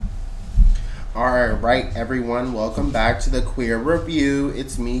All right, everyone, welcome back to the Queer Review.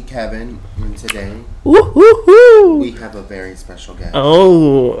 It's me, Kevin, and today we have a very special guest.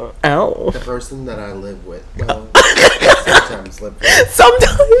 Oh, ow. The person that I live with. Well, sometimes live with.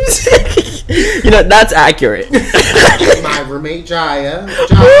 Sometimes. That's accurate. My roommate, Jaya.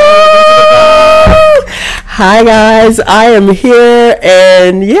 Hi, guys. I am here,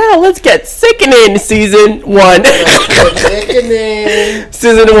 and let's get sickening season 1.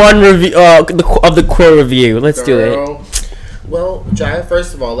 Season 1 review of the Queer Review. Let's do it. Well, Jaya,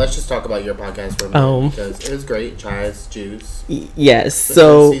 first of all, let's just talk about your podcast for a minute because it was great. Jaya's Juice. Yes.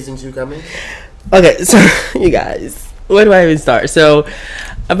 So season 2 coming. Okay, so you guys, where do I even start? So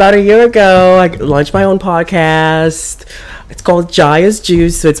about a year ago, I launched my own podcast. It's called Jaya's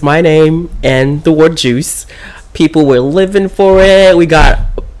Juice. So it's my name and the word juice. People were living for it. When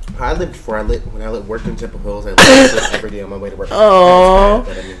I worked in Temple Hills. I lived every day on my way to work. Oh,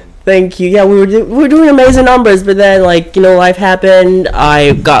 thank you. Yeah, we were doing amazing numbers, but then life happened.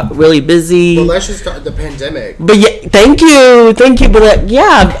 I got really busy. Well, let's just start the pandemic. But thank you. But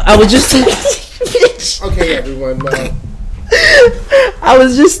I was just okay, everyone. Well, I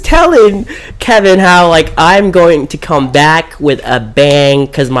was just telling Kevin how I'm going to come back with a bang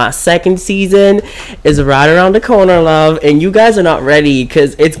because my second season is right around the corner, love, and you guys are not ready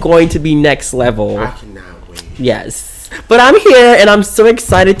because it's going to be next level. I cannot wait. Yes, but I'm here and I'm so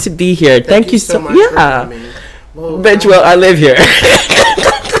excited to be here. Thank you so much. Yeah, well, I live here.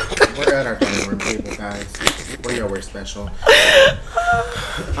 We're at our dining room table, guys. We know we're special.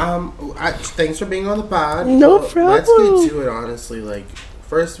 Thanks for being on the pod. No problem. Let's get to it, honestly.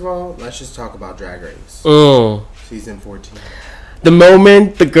 First of all, let's just talk about Drag Race. Season 14. The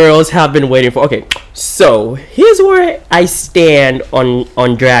moment the girls have been waiting for. Okay, so here's where I stand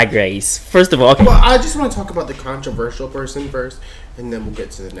on Drag Race. First of all, okay. Well, I just want to talk about the controversial person first, and then we'll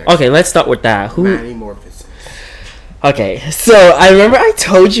get to the next. Okay, let's start with that. Maddie Morphosis. Okay, so I remember I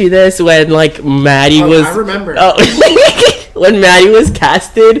told you this when Maddie was. I remember. When Maddie was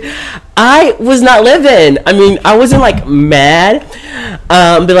casted, I was not living. I mean, I wasn't mad,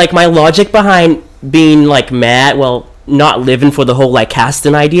 but my logic behind being mad, well, not living for the whole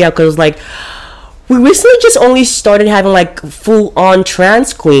casting idea, because we recently just only started having full on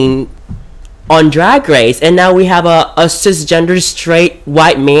trans queen on Drag Race, and now we have a cisgender straight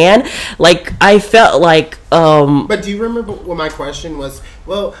white man. I felt But do you remember what my question was?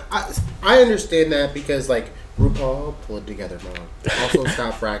 Well, I understand that because RuPaul, pull it together, mom. Also,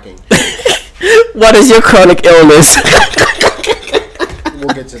 stop fracking. What is your chronic illness?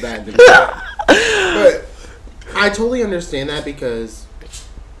 We'll get to that in a minute. But I totally understand that because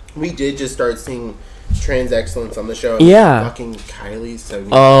we did just start seeing trans excellence on the show. Yeah. Fucking Kylie. So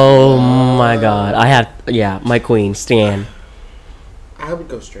oh my god. I have, my queen, Stan. I would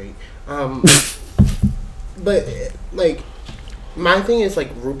go straight. But, my thing is,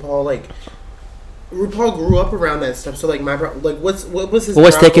 RuPaul grew up around that stuff, so what was his?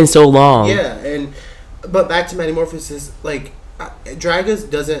 What's taking so long? Yeah, but back to Maddie Morphosis, drag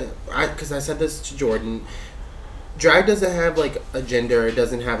doesn't. Because I said this to Jordan, drag doesn't have a gender. It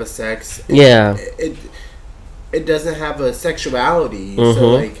doesn't have a sex. It doesn't have a sexuality. Mm-hmm.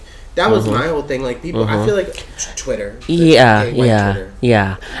 So that was my whole thing. People, I feel Twitter.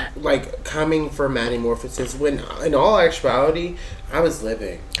 Yeah. Coming for Maddie Morphosis when in all actuality I was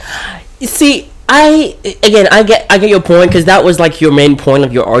living. You see, I get your point because that was your main point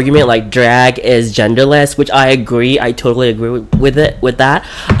of your argument. Drag is genderless, which I agree. I totally agree with that.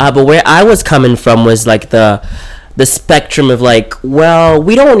 But where I was coming from was the spectrum of well,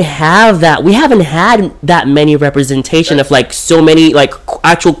 we don't have that. We haven't had that many representation of so many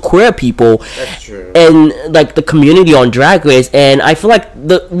actual queer people. That's true. And the community on Drag Race, and I feel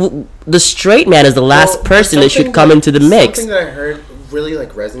the straight man is the last person that should come into the mix. Something that I heard really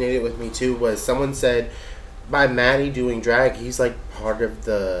resonated with me too was someone said by Maddie doing drag, he's part of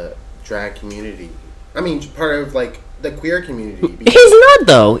the drag community. I mean, part of the queer community. He's not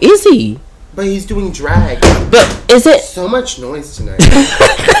though, is he? But he's doing drag. But is it so much noise tonight?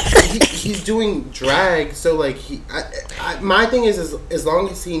 He's doing drag, so my thing is as long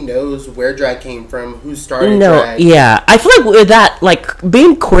as he knows where drag came from, who started drag. Yeah, I feel with that,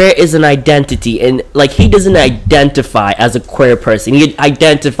 being queer is an identity, and he doesn't identify as a queer person. He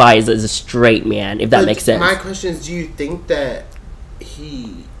identifies as a straight man, if that makes sense. My question is, do you think that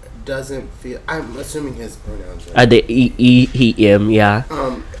he doesn't feel? I'm assuming his pronouns. Right? The he him, yeah.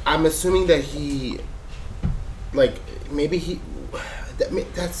 I'm assuming that he, maybe he.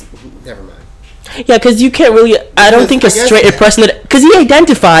 That's never mind. Yeah, because you can't really. I don't think a straight person that, because he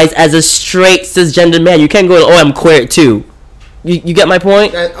identifies as a straight cisgender man. You can't go, oh, I'm queer too. You get my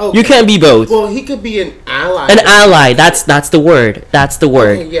point? You can't be both. Well, he could be an ally. An ally. That's the word. That's the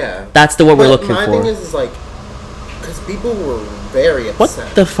word. Okay, yeah. That's the word we're looking for. My thing is like, because people were very upset.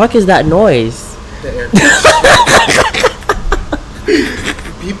 What the fuck is that noise? The air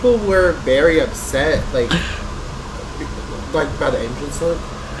people were very upset, like by the entrance look.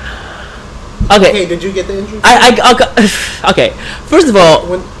 Okay, did you get the entrance? Okay. First of all,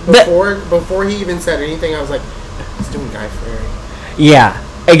 before he even said anything, I was like, he's doing Guy Fieri. Yeah,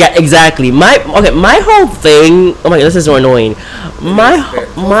 exactly. My whole thing. Oh my god, this is so annoying.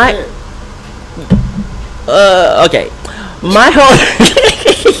 Okay.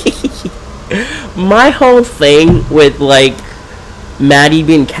 My whole thing with like Maddie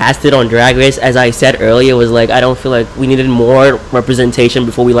being casted on Drag Race, as I said earlier, was like, I don't feel like we needed more representation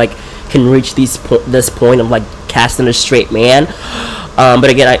before we like can reach this point of like casting a straight man. But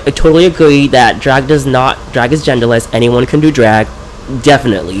again, I totally agree that drag is genderless. Anyone can do drag,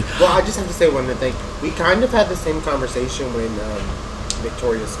 definitely. Well, I just have to say one thing. We kind of had the same conversation when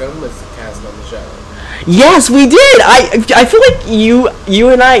Victoria Scone was cast on the show. Yes, we did. I feel like you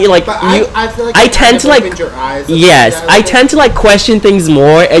and I like. But I feel like I tend to like. Your eyes yes, I tend to like question things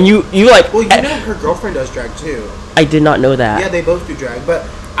more, and you like. Well, you know her girlfriend does drag too. I did not know that. Yeah, they both do drag, but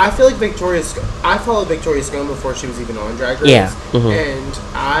I feel like I followed Victoria Scone before she was even on Drag Race. Yeah. Mm-hmm. And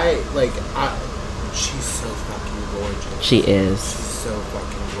she's so fucking gorgeous. She is. She's so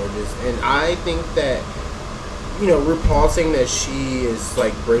fucking gorgeous, and I think that. You know, RuPaul saying that she is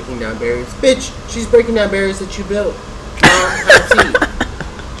like breaking down barriers. Bitch, she's breaking down barriers that you built.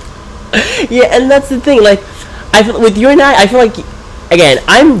 Yeah, and that's the thing. Like, I feel with you and I feel like, again,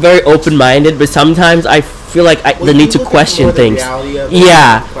 I'm very open-minded, but sometimes I feel like the need to question things.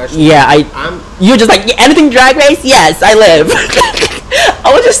 Yeah. You're just like, anything Drag Race? Yes, I live.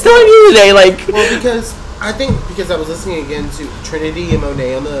 I was just telling you today, like. Well, because I was listening again to Trinity and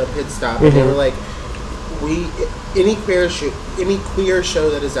Monet on the pit stop, and they were like. Any queer show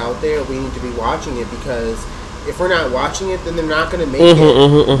that is out there, we need to be watching it, because if we're not watching it, then they're not going to make it.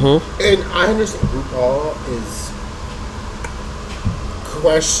 And I understand RuPaul is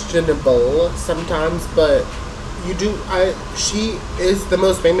questionable sometimes, but she is the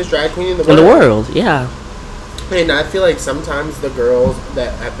most famous drag queen in the world. Yeah. And I feel like sometimes the girls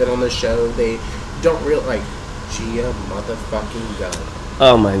that have been on the show, they don't really like Gia motherfucking Gunn.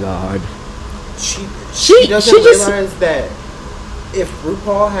 Oh my god. She doesn't realize that if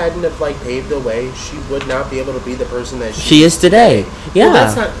RuPaul hadn't have like paved the way, she would not be able to be the person that she is today. Yeah,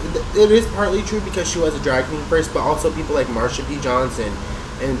 well, it is partly true because she was a drag queen first, but also people like Marsha P. Johnson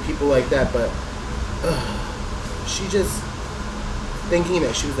and people like that. But she just thinking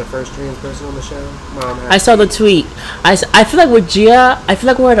that she was the first trans person on the show. I saw the tweet. I feel like with Gia, I feel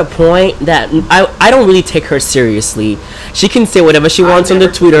like we're at a point that I don't really take her seriously. She can say whatever she wants on the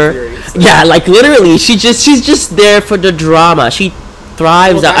Twitter. Yeah, like literally, she's just there for the drama. She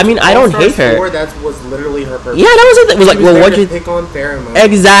thrives. I mean, I don't hate her. That was literally her purpose. Yeah, that was it. It was like, well, what you pick on pheromones?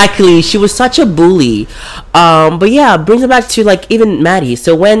 Exactly. She was such a bully. But yeah, brings it back to like even Maddie.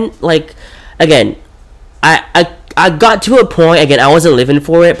 So when like again, I got to a point, again, I wasn't living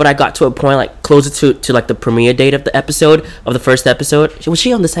for it, but I got to a point, like, closer to like, the premiere date of the episode, of the first episode. Was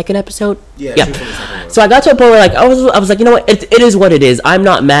she on the second episode? Yeah. She was on the second one. So I got to a point where, like, I was like, you know what, it is what it is. I'm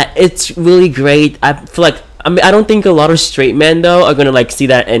not mad. It's really great. I feel like, I don't think a lot of straight men, though, are gonna, like, see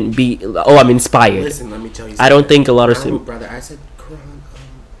that and be, oh, I'm inspired. Listen, let me tell you something. I don't think a lot of straight... brother, I said, Karan,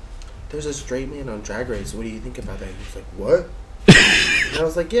 there's a straight man on Drag Race. What do you think about that? He was like, what? And I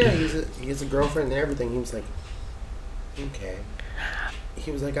was like, yeah, he has a girlfriend and everything. He was like, okay.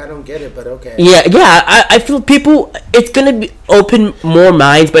 He was like, I don't get it, but okay. Yeah. I feel people. It's gonna be open more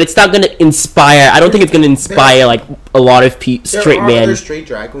minds, but it's not gonna inspire. I don't think it's gonna inspire like a lot of straight men. There are other straight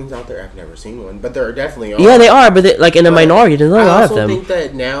drag queens out there. I've never seen one, but there definitely are. Yeah, they are, but like in the minority. There's not a lot of them. I also think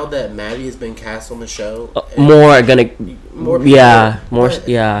that now that Maddie has been cast on the show, more are gonna. More people, yeah. More.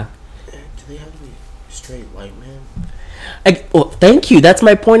 Yeah. Do they have to be straight white men? Well, thank you. That's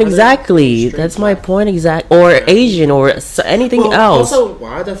my point exactly. That's my point exact. Or Asian or anything else. Also,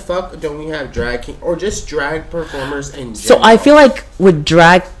 why the fuck don't we have drag king or just drag performers in general? So I feel like with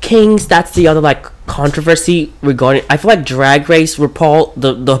drag kings, that's the other like controversy regarding. I feel like Drag Race, RuPaul,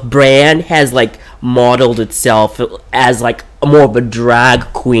 the brand has like modeled itself as like more of a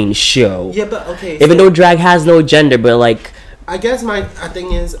drag queen show. Yeah, but okay. Even though drag has no gender, but like. I guess my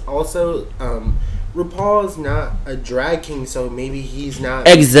thing is also. RuPaul is not a drag king, so maybe he's not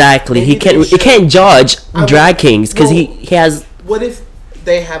exactly. He can't judge drag kings because he has. What if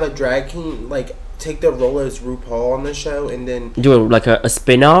they have a drag king like take the role as RuPaul on the show and then do it like a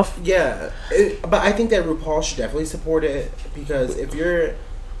spin-off. Yeah, but I think that RuPaul should definitely support it because if you're,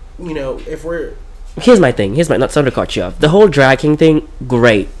 if we're. Here's my not sorry to cut you off. The whole drag king thing,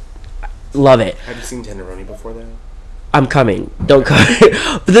 great, love it. Have you seen Tenderoni before that? I'm coming. Don't cut.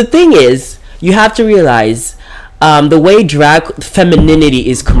 But the thing is, you have to realize. The way drag femininity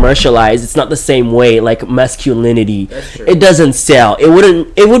is commercialized, it's not the same way like masculinity. That's true. It doesn't sell. It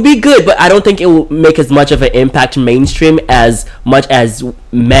would be good, but I don't think it will make as much of an impact mainstream as much as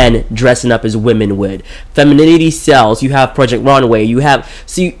men dressing up as women would. Femininity sells. You have Project Runway.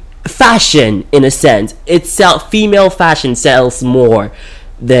 Fashion in a sense. Female fashion sells more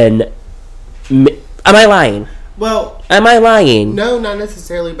than. Am I lying? Well, am I lying? No, not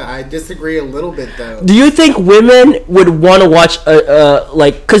necessarily, but I disagree a little bit though. Do you think women would want to watch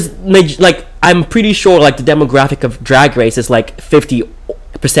I'm pretty sure like the demographic of Drag Race is like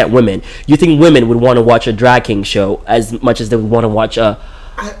 50% women. You think women would want to watch a drag king show as much as they would want to watch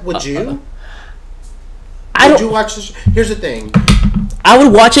would you? Would you watch this? Here's the thing. I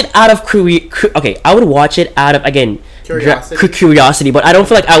would watch it out of I would watch it out of curiosity, but I don't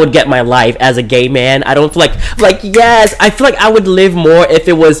feel like I would get my life as a gay man. I don't feel yes, I feel like I would live more if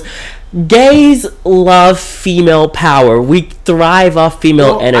it was gays love female power. We thrive off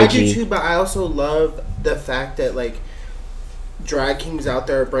female energy. I do too, but I also love the fact that like drag kings out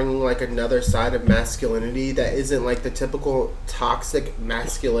there are bringing like another side of masculinity that isn't like the typical toxic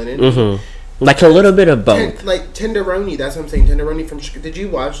masculinity. Mm-hmm. Like a little bit of both. Like Tenderoni, that's what I'm saying. Tenderoni from... Did you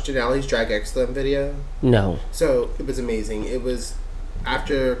watch Janelle's Drag Excellent video? No. So, it was amazing. It was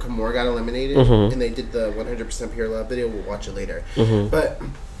after Kimora got eliminated, and they did the 100% Pure Love video. We'll watch it later. Mm-hmm. But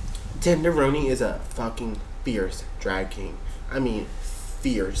Tenderoni is a fucking fierce drag king. I mean,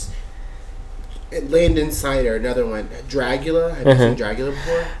 fierce. Landon Sider, another one. Dragula. Have you seen Dragula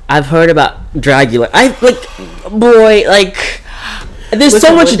before? I've heard about Dragula. There's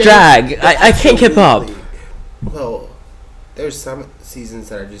so much drag. I can't keep up. Well, there's some seasons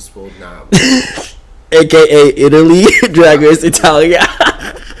that I just will not. AKA Italy, Drag Race Italia.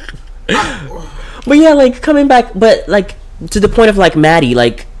 But yeah, like coming back, but like to the point of like Maddie,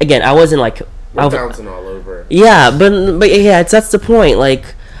 like again, I wasn't like we're bouncing all over. Yeah, but yeah, that's the point.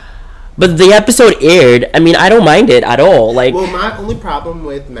 Like, but the episode aired. I mean, I don't mind it at all. Like, well, my only problem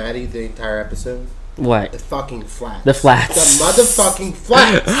with Maddie the entire episode. What? The fucking flats. The flats. The motherfucking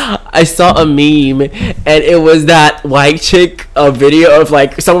flats. I saw a meme, and it was that white chick, a video of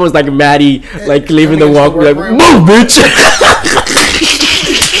like someone was like Maddie, like leaving the walk, like move, bitch.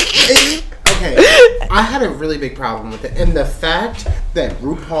 Okay, I had a really big problem with it, and the fact that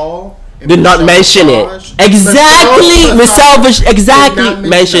RuPaul did not mention it exactly.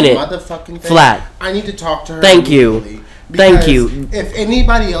 Mention it. Motherfucking flat. I need to talk to her. Thank you. Thank you. If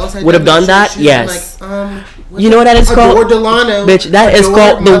anybody else would have done that, yes. Like, you know what that is called? Delano, bitch, that is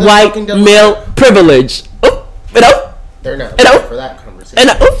called the white male privilege. Oh, they're not for that conversation.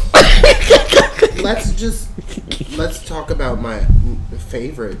 Let's talk about my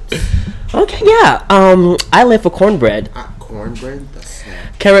favorites. Okay, yeah. I live for cornbread. Cornbread? That's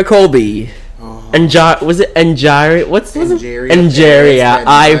Carrot Colby. Was it Anjari? What's Anjaria?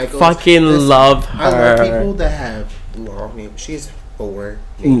 I fucking love her. I love people that have long names. She's 4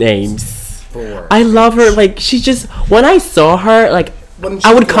 names. 4. I love her. Like, she just... When I saw her, like...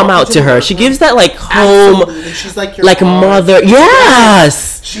 I would come out to her. She gives that, like, home... Absolutely. She's like your like mother.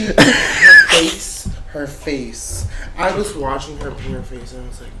 Yes! Her face. I was watching her paint her face and I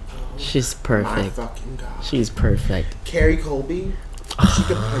was like, oh, she's perfect. My fucking God. She's perfect. Carrie Colby, she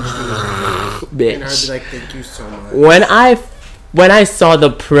could punch me in the face. Bitch. And I'd be like, thank you so much. When I saw the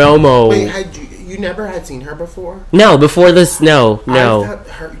promo... Wait, you never had seen her before? No, before this, no. You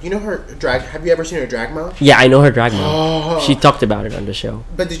know her drag... Have you ever seen her drag mouth? Yeah, I know her drag mouth. She talked about it on the show.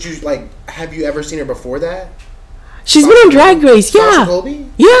 But did you, have you ever seen her before that? She's been on Drag Race, yeah. Sasha Colby?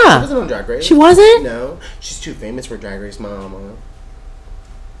 Yeah. She wasn't on Drag Race. She wasn't? No. She's too famous for Drag Race, mama.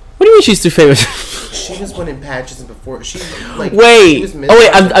 What do you mean she's too famous? She was winning pageants before. Wait.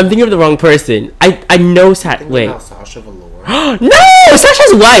 I'm thinking of the wrong person. I know Sasha Velour. No!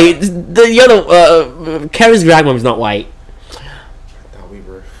 Sasha's white. The other, Carrie's drag mom is not white. I thought we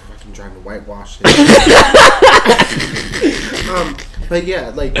were fucking trying to whitewash it. But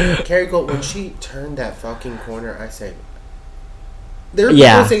yeah, Carrie Gold, when she turned that fucking corner, I said, There were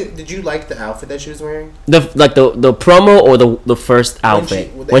people saying, did you like the outfit that she was wearing? The promo or the first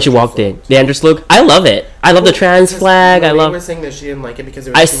outfit when she walked in, the entrance look. I love it. I love the trans flag. I love. They were saying that she didn't like it because it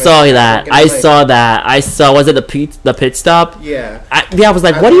was. I saw that. I saw that. I saw. Was it the pit stop? Yeah. I was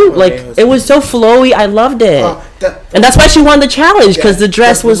like, what do you like? It was so flowy. I loved it, and that's why she won the challenge because the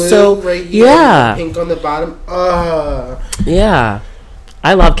dress was so. Right here, pink on the bottom. Yeah,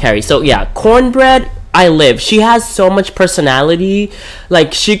 I love Carrie. So yeah, Cornbread. I live. She has so much personality.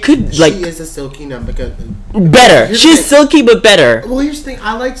 Like she could like. She is a silky number. Better. She's silky, but better. Well, here's the thing.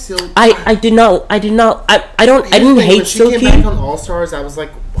 I like silky. I didn't hate silky. When she came back on All Stars, I was like,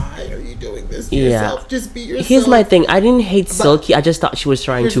 why are you doing this to yourself? Just be yourself. Here's my thing. I didn't hate silky. I just thought she was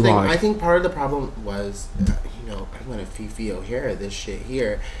trying too hard. I think part of the problem was, I'm gonna Fifi O'Hara this shit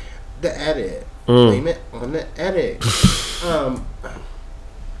here. The edit. Blame it on the edit.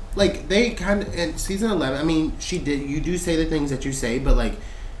 Like, they kind of, in season 11, I mean, you do say the things that you say, but, like,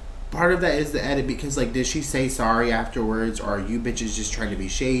 part of that is the edit because, like, did she say sorry afterwards, or are you bitches just trying to be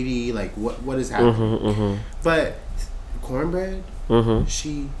shady? Like, what is happening? But Cornbread,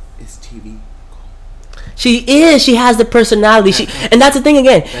 she is TV. She is. She has the personality. And that's the thing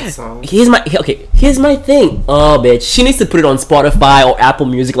again. Here's my thing. Oh, bitch. She needs to put it on Spotify or Apple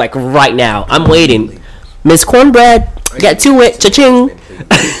Music, like, right now. I'm waiting. Miss Cornbread, get to it. Cha-ching.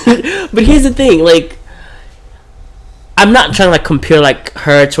 But here's the thing, like, I'm not trying to like compare like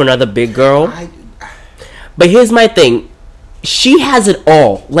her to another big girl, but here's my thing, she has it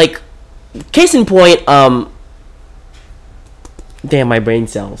all. Like, case in point, damn, my brain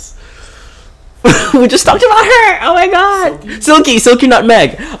cells. We just talked about her. Oh my god, Silky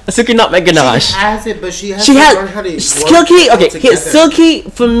Nutmeg Ganache. She has it, but she has to learn how to Silky. Okay, Silky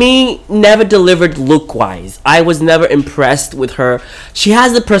for me never delivered look wise. I was never impressed with her. She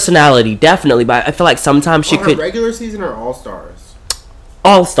has the personality, definitely, but I feel like sometimes she could. Regular season or All Stars?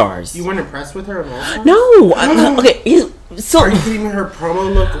 All Stars. You weren't impressed with her in All Stars? No. Okay, so are you kidding me? Her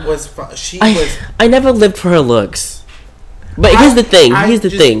promo look was. I never lived for her looks. But here's the thing. I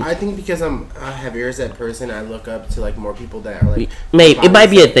think because I'm a heavier set person, I look up to like more people that are like. Maybe it might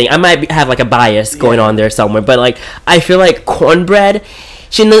be a thing. I might have like a bias going on there somewhere. But like, I feel like Cornbread,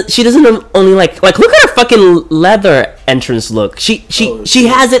 she doesn't only like look at her fucking leather entrance look. She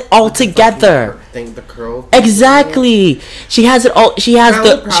has it all together. The curl. Exactly. She has it all. She has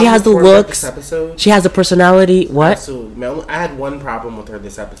the looks. She has the personality. What? Absolutely. I had one problem with her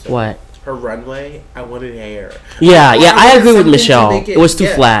this episode. What? Her runway, I wanted hair. Yeah, I agree with Michelle. It was too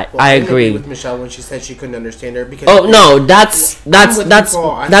flat. Well, I agree with Michelle when she said she couldn't understand her because. Oh no, that's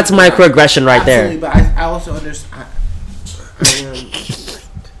microaggression right there. But I also understand.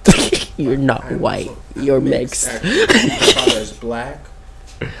 You're not white. You're mixed. My father is black,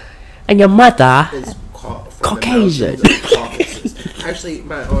 and your mother is Caucasian. Actually,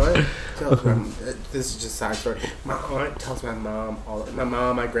 my aunt. This is just a side story. My aunt tells my mom,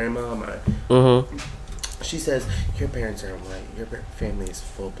 my grandma, she says, your parents are white, your family is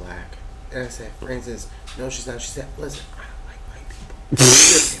full black. And I said, Francis, no, she's not. She said, listen, I don't like white people.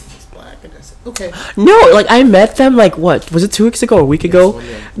 Your family's black. And I said, okay. No, like I met them like what? Was it 2 weeks ago or a week ago?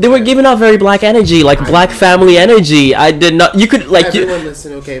 They were giving off very black energy, like black family energy. I did not. You could like. Everyone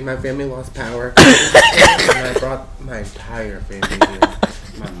listen, okay? My family lost power, and I brought my entire family here.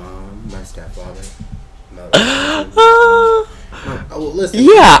 My mom, my stepfather. Listen.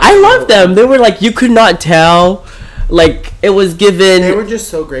 Yeah, I love them. They were like, you could not tell. Like, it was given. They were just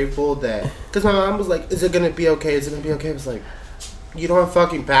so grateful that. Because my mom was like, is it going to be okay? Is it going to be okay? I was like, you don't have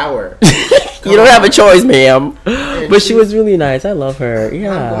fucking power. You don't have a choice, ma'am. But she was really nice. I love her.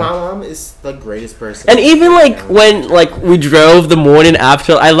 Yeah. My mom is the greatest person. And even like when like we drove the morning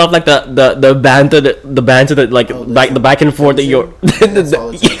after, I love like the banter, the back and forth that you're.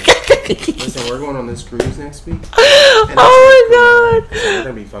 Listen, we're going on this cruise next week. Oh my god! It's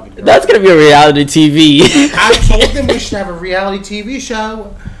gonna be fucking dope. That's gonna be a reality TV. I told them we should have a reality TV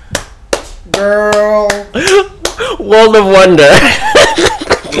show. Girl. World of Wonder.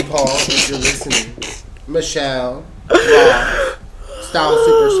 Paul, if you're listening. Michelle. Ross. Style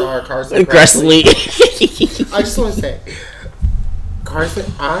superstar Carson Gressley. I just want to say, Carson,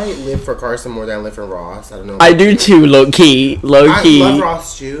 I live for Carson more than I live for Ross. I don't know. I do too, low key. I love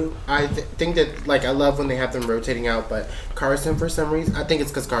Ross too. I think that, like, I love when they have them rotating out, but Carson, for some reason, I think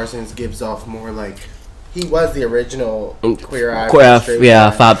it's because Carson gives off more, like, he was the original Queer Eye.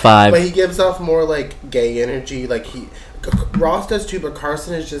 Yeah, 5'5". But he gives off more, like, gay energy. Like, Ross does too, but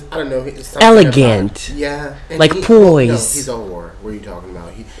Carson is just, I don't know. Elegant. Yeah. And like poised. No, he's a whore. What are you talking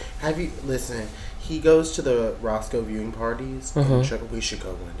about? Listen, he goes to the Roscoe viewing parties. We should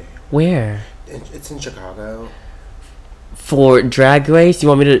go one day. Where? It's in Chicago. For Drag Race, you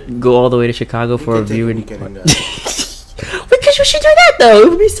want me to go all the way to Chicago for a viewing? Because you should do that though. It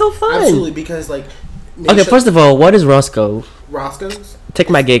would be so fun. Absolutely, because like. Okay, first of all, what is Roscoe? Roscoe's? Take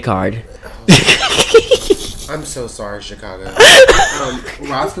my gay card. I'm so sorry, Chicago.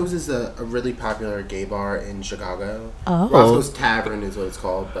 Roscoe's is a really popular gay bar in Chicago. Oh. Roscoe's Tavern is what it's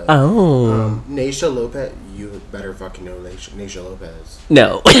called. But, Naysha Lopez, you better fucking know Naysha Lopez.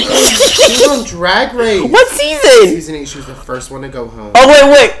 No. She was on Drag Race. What season? Season 8, she was the first one to go home. Oh,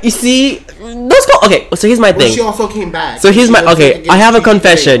 wait. You see? Let's go. Okay, so here's my thing. She also came back. So here's my... Okay, I have a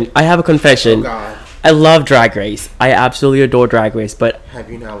confession. Oh, God. I love Drag Race. I absolutely adore Drag Race, but...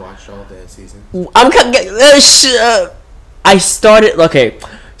 Have you not watched all the seasons? I started... Okay,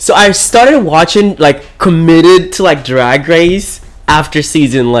 so I started watching, like, committed to, like, Drag Race after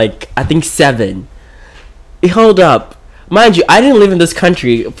season, like, I think 7. Hold up. Mind you, I didn't live in this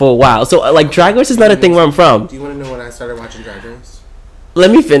country for a while, so, like, Drag Race is not a thing where I'm from. Do you want to know when I started watching Drag Race?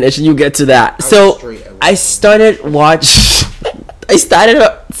 Let me finish and you get to that. I started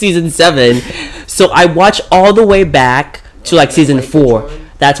season 7, so I watched all the way back to like season 4.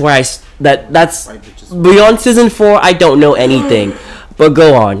 That's where that's beyond season 4. I don't know anything, but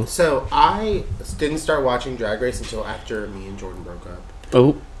go on. So I didn't start watching Drag Race until after me and Jordan broke up.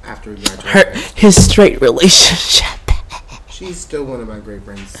 Oh, after we graduated. His straight relationship. She's still one of my great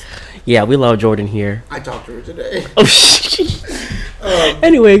friends. Yeah, we love Jordan here. I talked to her today.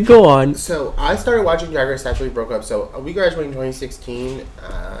 Anyway, go on. So I started watching Drag Race after we broke up. So we graduated in 2016.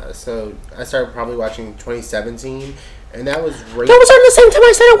 So I started probably watching 2017, and that was right. That was on the same time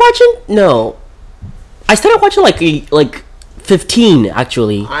I started watching. No, I started watching like 15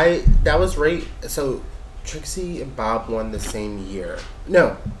 actually. That was right. So Trixie and Bob won the same year.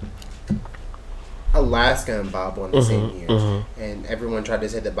 No. Alaska and Bob won the same year, and everyone tried to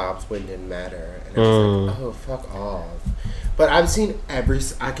say that Bob's win didn't matter, and I was like, "Oh, fuck off!" But I've seen I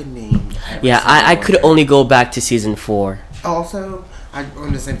can name. I could only go back to season 4. Also, I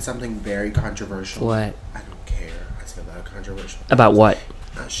want to say something very controversial. What? I don't care. I say a lot of controversial. About what?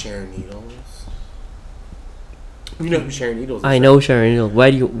 Sharon Needles. You know who Sharon Needles is? I know Sharon Needles.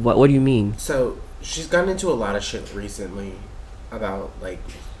 What do you mean? So she's gotten into a lot of shit recently about like.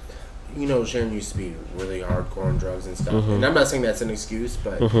 You know, Sharon used to be really hardcore on drugs and stuff. And I'm not saying that's an excuse,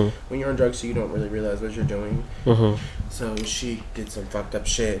 but when you're on drugs, you don't really realize what you're doing. So she did some fucked up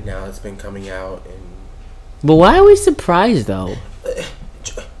shit, and now it's been coming out. But why are we surprised, though?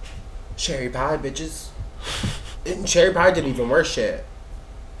 Cherry Pie, bitches. And Cherry Pie did even worse shit.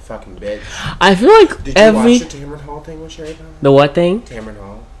 Fucking bitch. I feel like Did you watch the Tamron Hall thing with Cherry Pie? The what thing? Tamron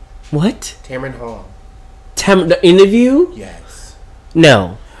Hall. What? Tamron Hall. The interview? Yes.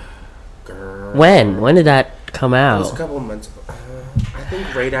 No. Girl. When did that come out? It was a couple of months ago. I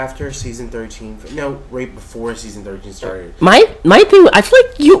think right after season 13. No, right before season 13 started. My thing, I feel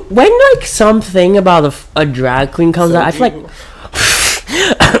like when like something about a drag queen comes out, I feel like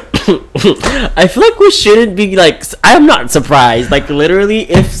I feel like we shouldn't be like. I'm not surprised. Like literally,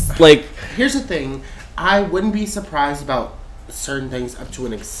 if like. Here's the thing, I wouldn't be surprised about certain things up to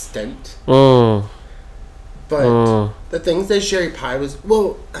an extent. But the things that Sherry Pie was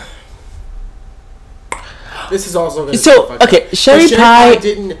this is also going to okay. Sherry Pie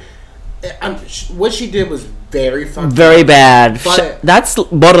didn't. What she did was very fucking bad. That's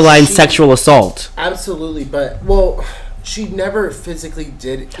borderline sexual assault. Absolutely, but she never physically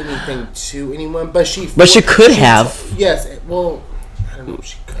did anything to anyone. But she could have. Yes. Well, I don't know if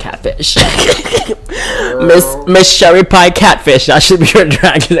she could. Catfish. Miss Sherry Pie Catfish. That should be your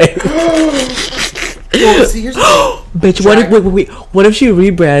drag name. Well, see, here's the thing. Bitch, wait. What if she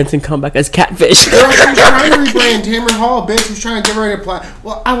rebrands and come back as Catfish? Girl, she was trying to rebrand Tamron Hall. Bitch was trying to give her a platform.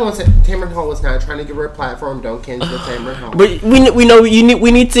 Well, I won't say Tamron Hall was not trying to give her a platform. Don't cancel Tamron Hall. But we know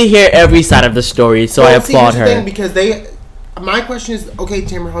we need to hear every side of the story, so I applaud her. Thing, because my question is, okay,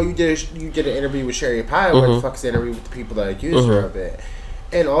 Tamron Hall, you did an interview with Sherry Pie. Where the fuck's the interview with the people that accused her of it?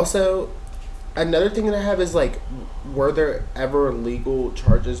 And also, another thing that I have is like, were there ever legal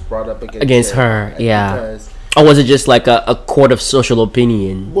charges brought up against her? Yeah. Because, or was it just like a court of social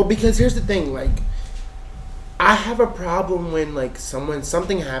opinion? Well, because here's the thing, like, I have a problem when like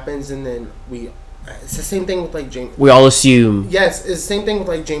something happens and then it's the same thing with like James. We all assume. Yes, it's the same thing with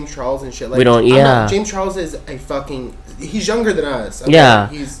like James Charles and shit. Like, we don't. Yeah. James Charles is he's younger than us. Okay? Yeah.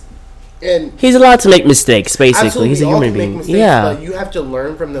 He's allowed to make mistakes. Basically, absolutely, he's a human being. Mistakes, yeah. But you have to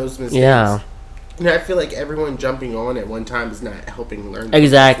learn from those mistakes. Yeah. And I feel like everyone jumping on at one time is not helping learn.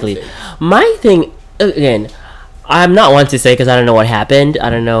 Exactly. My thing, again, I'm not one to say because I don't know what happened. I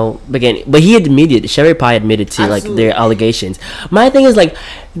don't know beginning, but he admitted. Sherry Pie admitted to like their allegations. My thing is like,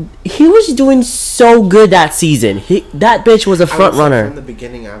 he was doing so good that season. That bitch was a front runner from the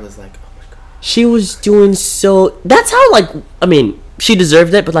beginning. I was like, oh my god. She was doing so. That's how like I mean she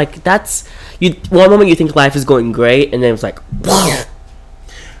deserved it, but like that's you. One moment you think life is going great, and then it's like, wow.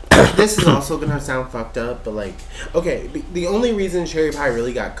 This is also gonna sound fucked up, but like, okay, the only reason Sherry Pie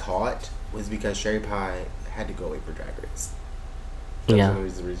really got caught was because Sherry Pie had to go away for Drag Race. Yeah.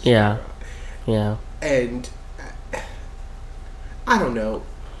 And I don't know.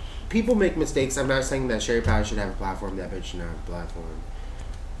 People make mistakes. I'm not saying that Sherry Pie should have a platform. That bitch should not have a platform.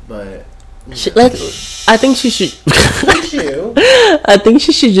 But I think she should. I think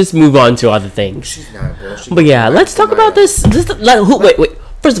she should just move on to other things. She's not, bro. But yeah, let's talk about this. Wait.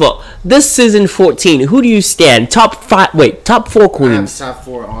 First of all, this season 14, who do you stand? Top 4 queens. Top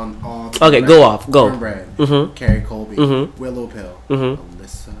 4 on all. Okay, go off. Go. Cornbread, Carrie Colby, Willow Pill,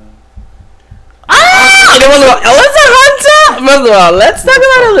 Alyssa. Alyssa Hunter! First of all, let's talk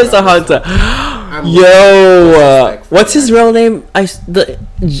about Alyssa Hunter. Yo, what's his real name?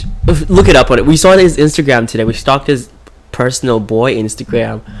 Look it up on it. We saw his Instagram today. We stalked his personal boy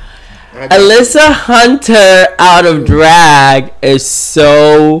Instagram. Alyssa Hunter out of drag is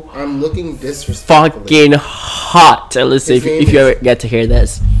so I'm looking disrespectful. Fucking hot. Alyssa, if you ever get to hear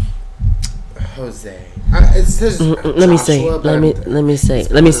this. Jose. It says let me see. Let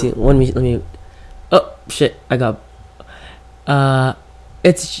me. Oh shit! I got.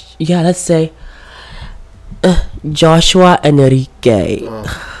 Let's say. Joshua Enrique.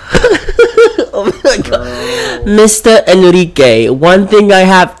 Oh my god. Mr. Enrique, one thing I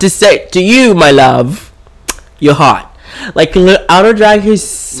have to say to you, my love. You're hot. Like, outer drag is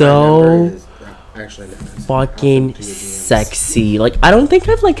so fucking sexy. Like, I don't think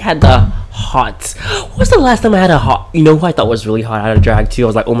I've, like, had the hot. What was the last time I had a hot? You know who I thought was really hot out of drag, too? I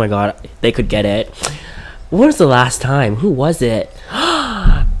was like, oh my god, they could get it. When was the last time? Who was it?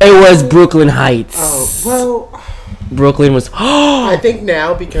 It was Brooklyn Heights. Oh, well... Brooklyn was. I think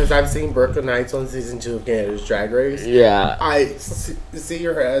now because I've seen Brooklyn Heights on season 2 of Canada's Drag Race. Yeah, I see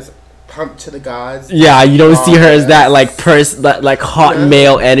her as pumped to the gods. Yeah, you don't see her as that like that like hot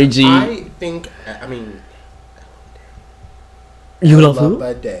male energy. I think. I mean, you love who?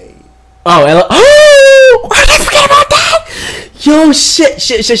 Day. Oh, Ella. Oh, I forget about that. Yo, shit.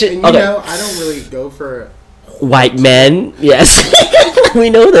 And you know, I don't really go for white men. Yes, we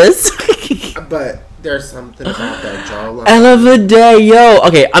know this. But. There's something about that jawline. Ella Day, yo.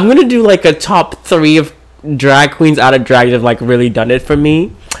 Okay, I'm gonna do like a top 3 of drag queens out of drag that have like really done it for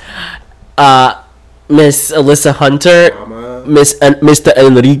me. Miss Alyssa Hunter, Mr.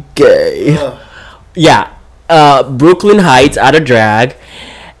 Enrique. Yeah. Brooklyn Heights out of drag.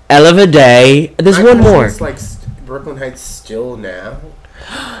 Ella Day. There's one more. It's like Brooklyn Heights still now.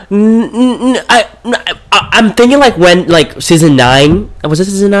 I'm thinking like when like season 9. Was it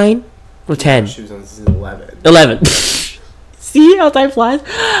season 9? Or 10? She was on season 11. 11. See how time flies?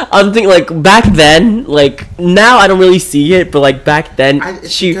 I'm thinking like back then, like now I don't really see it, but like back then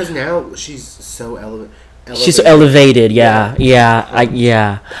because now she's so elevated. She's so elevated, yeah.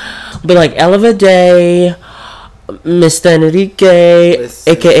 But like Ella Day, Mr. Enrique,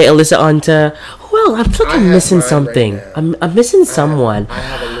 aka Alyssa Hunter. Well, I'm fucking missing something. Right I'm missing someone. I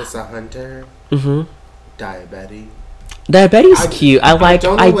have Alyssa Hunter. Diabetes. Diabetes cute. I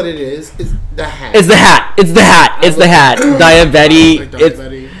don't know what it is. It's the hat. It's the hat. Diabetes.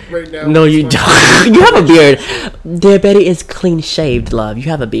 Right now. No, you don't. You have a beard. Diabetes is clean shaved, love. You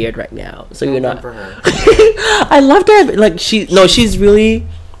have a beard right now, so you're not. For her. I love Diabetes. Like she's really.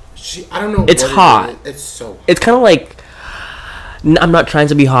 I don't know. It's hot. It's so. It's kind of like. I'm not trying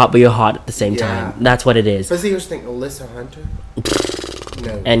to be hot, but you're hot at the same time. That's what it is. But see, here's the thing, Alyssa Hunter.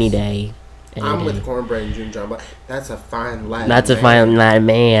 No. Any day. I'm with Cornbread and June John, but that's a fine Latin. That's a fine Latin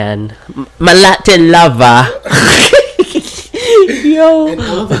man. My Latin lover. Yo. And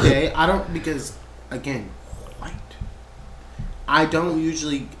all of the day, I don't because again, white. I don't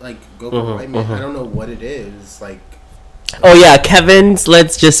usually like go for white men. I don't know what it is like. Oh yeah, Kevin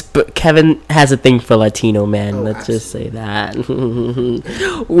has a thing for Latino men. Let's just say that.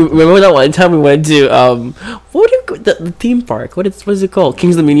 Remember that one time we went to the theme park? What is it called?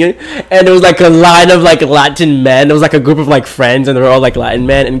 Kings Dominion, and there was like a line of like Latin men. There was like a group of like friends, and they were all like Latin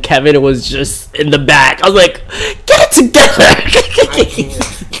men, and Kevin was just in the back. I was like, get it together. I can't.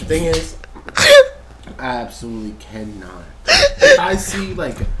 The thing is, I absolutely cannot. If I see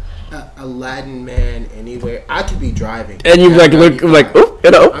like a Latin man anywhere, I could be driving and you like look like, oh,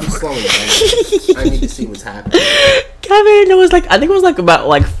 you know, I'm slowing down. I need to see what's happening. Kevin, I think it was like about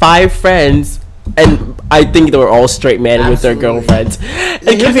like 5 friends and I think they were all straight men with their girlfriends.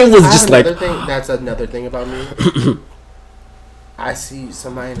 And Kevin was just like. That's another thing about me. I see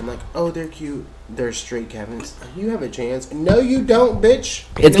somebody and I'm like, oh, they're cute. They're straight Kevins. You have a chance. No, you don't, bitch.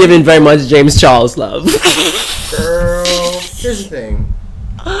 It's given very much James Charles love. Girl, here's the thing.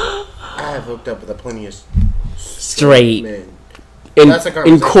 I have hooked up with plenty of straight men.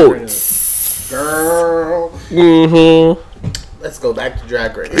 In quotes. Girl. Mm-hmm. Let's go back to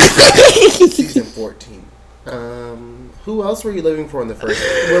Drag Race. Season 14. Who else were you living for in the first?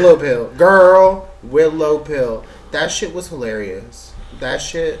 Willow Pill. Girl, Willow Pill. That shit was hilarious. That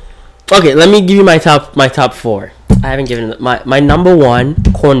shit. Okay, let me give you my top 4. I haven't given my number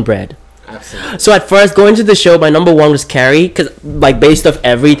 1, Cornbread. Absolutely. So at first, going to the show, my number 1 was Carrie, because like based off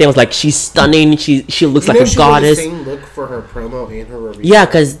everything, I was like, she's stunning. She looks like a goddess. She same look for her promo and her review. Yeah,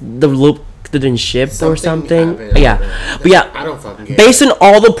 because the look didn't ship or something. Yeah, but yeah, I don't fucking get based on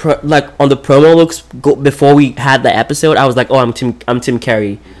all the on the promo looks before we had the episode, I was like, oh, I'm Tim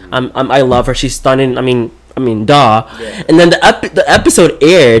Carey. I love her. She's stunning. I mean, duh. Yeah. And then the episode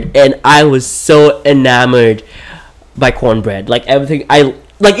aired, and I was so enamored by Cornbread. Like everything,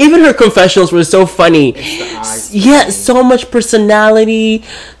 like even her confessionals were so funny. Yeah, so much personality,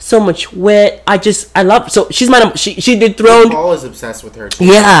 so much wit. I love. So she's my she dethroned. RuPaul is obsessed with her too.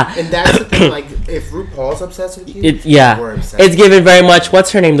 Yeah, and that's the thing. Like if RuPaul's obsessed with you, it's given very much.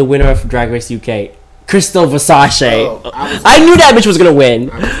 What's her name? The winner of Drag Race UK, Crystal Versace. Oh, I knew that bitch was gonna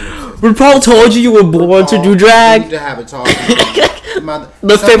win. RuPaul told you were born to do drag. You need to have a talk.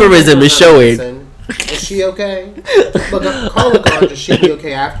 The favorism is showing. Is she okay? Look, call the card. She'll be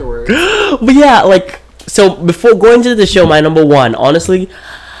okay afterwards. But yeah, like so before going to the show, my number 1, honestly,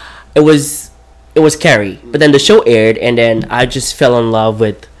 it was Carrie. But then the show aired, and then I just fell in love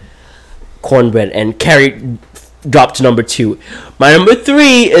with Cornbread, and Carrie dropped to number 2. My number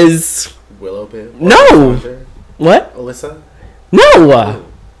 3 is Willow Pill. No. What? Alyssa. No.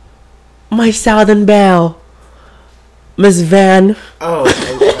 My Southern Belle, Miss Van. Oh,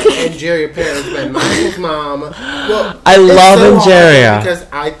 Angeria Paris, man, Michael's mom. Well, I love Angeria because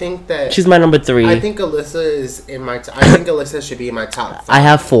I think that she's my number 3. I think Alyssa is in my. I think Alyssa should be in my top 5. I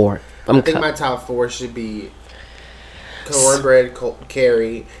have 4. I think my top 4 should be Cornbread,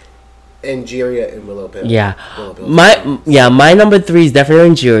 Carrie, Angeria, and Willow Pill. Yeah, my number 3 is definitely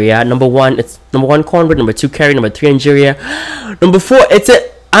Angeria. Number 1 Cornbread. Number 2 Carrie. Number 3 Angeria. Number 4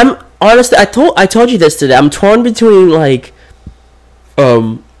 I'm honestly I told you this today. I'm torn between like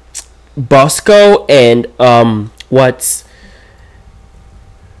Bosco and what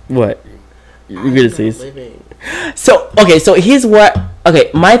you're gonna say. So here's what.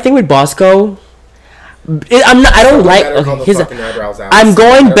 Okay, my thing with Bosco. I don't like. Okay, I'm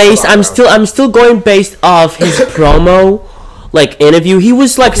going based. I'm still going based off his promo, like interview. He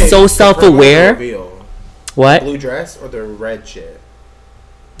was like so self-aware. What? Blue dress or the red shit?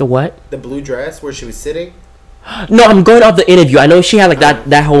 The what? The blue dress where she was sitting. No, I'm going off the interview. I know she had like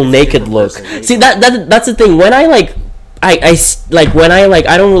that whole naked look. See that's the thing. When I like. I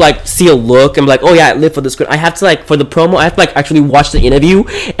don't like see a look and be like, oh yeah, I live for the script. I have to like for the promo. I have to like actually watch the interview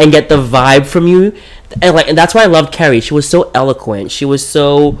and get the vibe from you, and that's why I loved Carrie. She was so eloquent. She was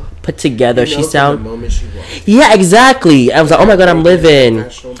so put together. She sounded. Yeah, exactly. I was like, oh my god, I'm living.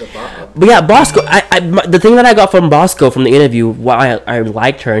 But yeah, Bosco. The thing that I got from Bosco from the interview, why I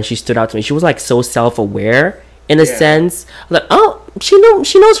liked her and she stood out to me. She was like so self-aware in a sense. Like, oh, she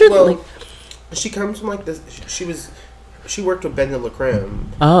knows her. Well, like, she comes from like this. She worked with Ben LaCreme.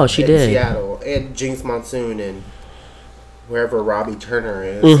 Oh, she did. In Seattle. And Jinx Monsoon and wherever Robbie Turner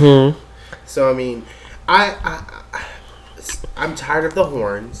is. Mm-hmm. So, I mean, I'm tired of the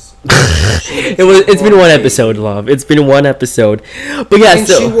horns. It's been one episode, love. It's been one episode. But yeah, and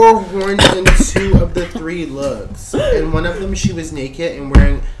she wore horns in 2 of the 3 looks. And one of them, she was naked and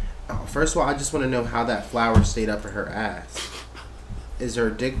wearing... Oh, first of all, I just want to know how that flower stayed up in her ass. Is her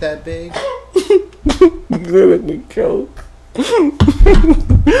dick that big? You're making me choke. I'm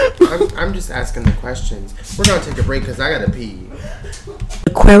just asking the questions. We're gonna take a break because I gotta pee.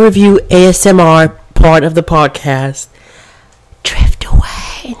 The Queer Review ASMR part of the podcast. Drift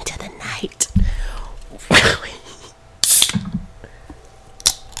away into the night.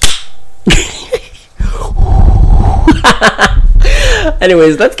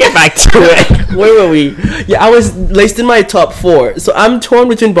 Anyways, let's get back to it. Where were we? Yeah, I was laced in my top 4. So I'm torn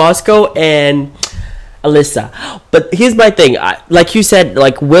between Bosco and Alyssa. But here's my thing. Like you said,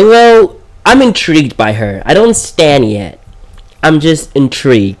 like Willow, I'm intrigued by her. I don't stan yet. I'm just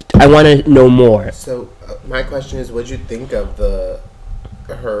intrigued. I want to know more. So my question is, what'd you think of the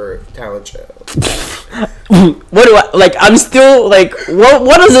her talent show. What do I like? I'm still like,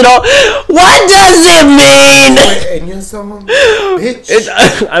 what does it all? What does it mean? In your song, bitch.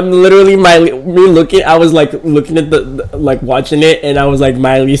 I'm literally looking. I was like looking at the like watching it, and I was like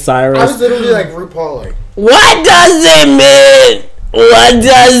Miley Cyrus. I was literally like RuPaul. Like, what does it mean? What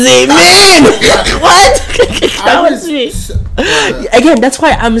does it mean? What? That was me. Again, that's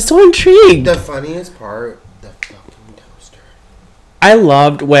why I'm so intrigued. The funniest part. I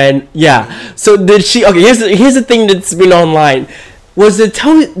loved when So did she? Okay, here's the thing that's been online. Was the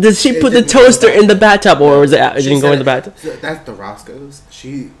Did she put the toaster in the bathtub, or was it didn't go in the bathtub? That's the Roscoe's.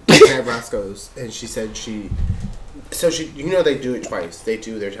 She had Roscoe's, and she said she. So she, they do it twice. They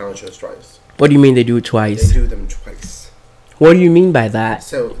do their talent shows twice. What do you mean they do it twice? They do them twice. What do you mean by that?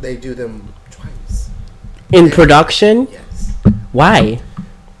 So they do them twice. In production? Yes. Why?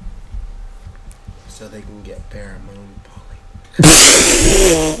 So they can get pheromone pollen.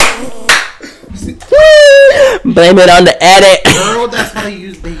 Blame it on the edit. Girl, that's how they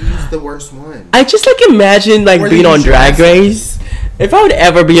use the worst one. I just like imagine like being on Drag Race. If I would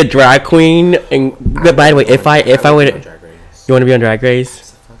ever be a drag queen, and by the way, if I would, you want to be on Drag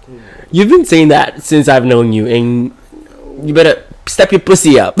Race? You've been saying that since I've known you, and you better step your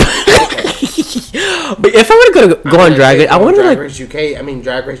pussy up. But if I were to go on Drag Race, I want to like Drag Race UK. I mean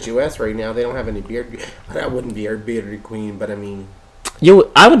Drag Race US right now. They don't have any beard. I wouldn't be a bearded queen, but I mean,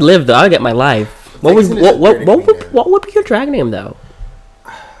 I would live though. I'd get my life. What would be your drag name though?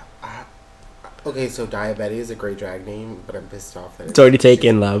 Okay, so Diabetes is a great drag name, but I'm pissed off that it's already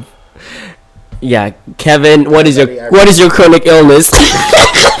taken, love. Yeah, Kevin, what is your chronic illness?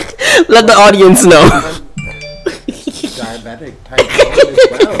 Let the audience know. Diabetic type 1 as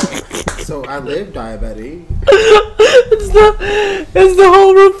well. So I live diabetic. It's the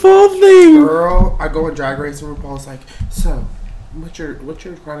whole RuPaul thing. Girl, I go on Drag Race and RuPaul's like, so what's your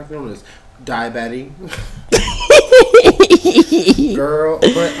chronic illness? Diabetic. Girl,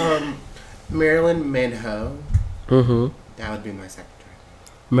 but Marilyn Manho. Mm-hmm. That would be my secretary.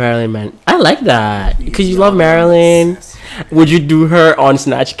 Marilyn Man. I like that because you love Marilyn. Would you do her on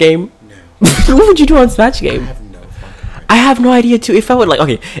Snatch Game? No. What would you do on Snatch Game? I have no fucking idea. I have no idea too. If I would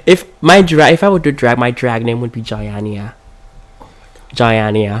if I would do drag, my drag name would be Giannia. Oh my God.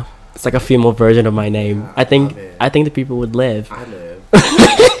 Giannia. It's like a female version of my name. Yeah, I think the people would live. I live.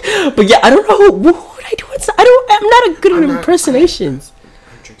 But yeah, I don't know who would I do. I'm not a good at impersonations.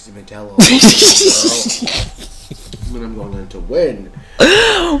 I'm Trixie Mattel. When I'm going to win.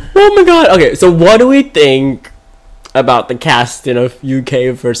 Oh my God. Okay, so what do we think about the casting of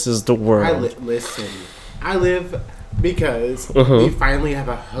UK versus the world? Listen, I live because we finally have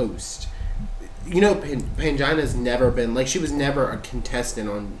a host. Pangina's never been she was never a contestant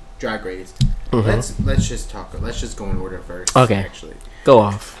on Drag Race. Let's just talk. Let's just go in order first. Okay, actually, go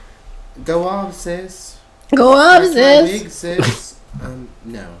off. Go off, sis. Go off, sis. Big sis.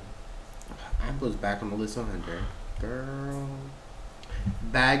 No, I was back on the list 100. Girl,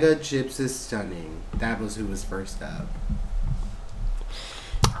 Bag of Chips is stunning. That was who was first up.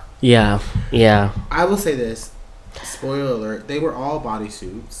 Yeah. I will say this. Spoiler alert, they were all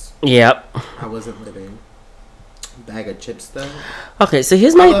bodysuits. Yep. I wasn't living. Bag of Chips though. Okay, so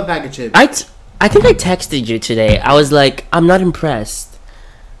here's I love Bag of Chips. I think I texted you today. I was like, I'm not impressed.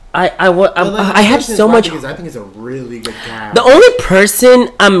 I had so much because I think it's a really good cast. The only person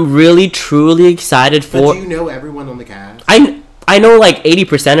I'm really truly excited for. But do you know everyone on the cast? I know like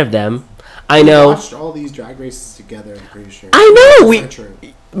 80% of them. We watched all these Drag Races together. I'm pretty sure. I know we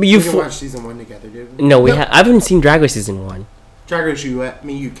didn't watch season 1 together, did we? No, I haven't seen Drag Race season 1. Drag Race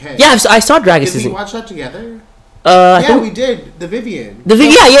UK. Yeah, I saw Drag Race season. Did we watch that together? We did. The Vivian.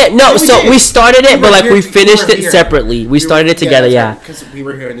 No. So we started it, but we finished it separately. We started it together. Yeah. Because we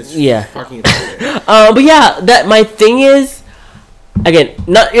were here and it's fucking. But yeah, that my thing is, again,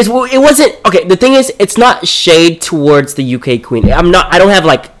 it wasn't okay. The thing is, it's not shade towards the UK queen. I don't have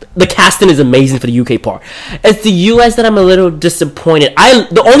the casting is amazing for the UK part. It's the US that I'm a little disappointed.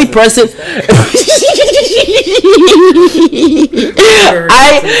 The only person.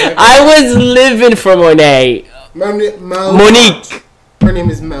 I was living for Monet. Monique. Her name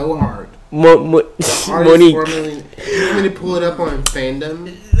is Mo Hart. Monique. You want me to pull it up on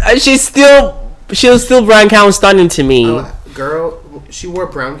fandom? She was still brown cow stunning to me. Girl, she wore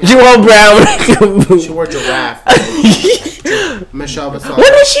brown. She wore brown. She wore giraffe. Michelle Basal.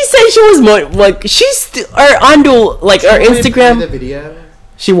 What did she say? She was she's still on her Instagram. The video.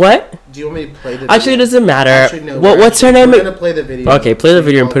 She what? Do you want me to play the video? Actually, it doesn't matter. Actually, no, what's her name? We're gonna play the video. Okay, play the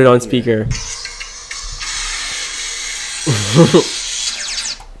video and put it on speaker.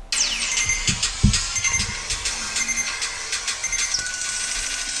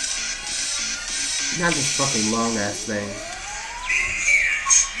 Not this fucking long ass thing.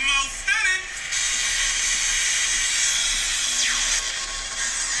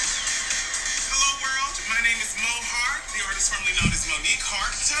 Hello world, my name is Mo Hart, the artist formerly known as Monique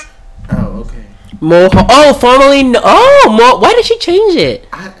Hart. Oh, okay. Why did she change it?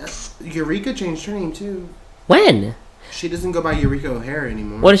 Eureka changed her name too. When? She doesn't go by Eureka O'Hara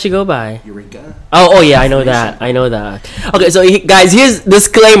anymore. What does she go by? Eureka. Oh yeah, I know that. Okay, so guys, here's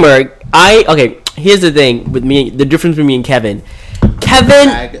disclaimer. Here's the thing with me. The difference between me and Kevin.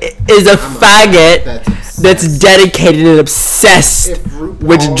 Kevin is a faggot that's dedicated and obsessed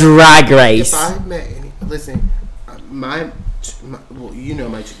with Drag Race. If I met, listen, my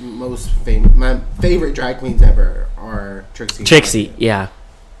favorite drag queens ever are Trixie. Trixie, yeah.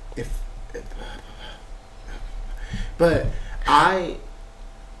 But I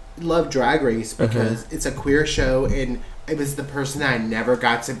love Drag Race because it's a queer show, and it was the person that I never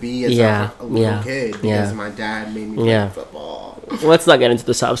got to be as a little kid because my dad made me play football. Let's not get into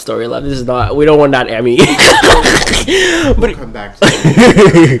the sob story, love. This is not. We don't want that Emmy. We'll come back to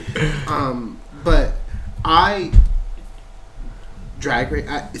that. But Drag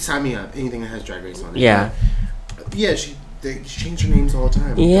Race. Sign me up. Anything that has Drag Race on it. Yeah. Yeah. They change their names all the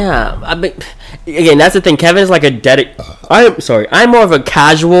time. Yeah, again, that's the thing. Kevin is like I'm more of a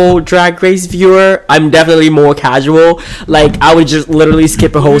casual Drag Race viewer. I'm definitely more casual. Like, I would just literally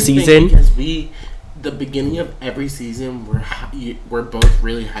skip a whole season. Because the beginning of every season, we're both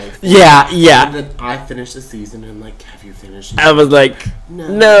really hyped. Yeah. And then I finished the season, and I'm like, have you finished? I was like,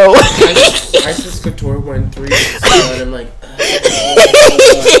 no. Isis Couture won 3 weeks ago, and I'm like,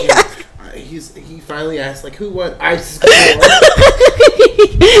 he finally asked, like, who won Isis Couture?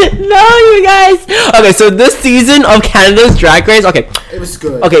 No, you guys. Okay, so this season of Canada's Drag Race, okay. It was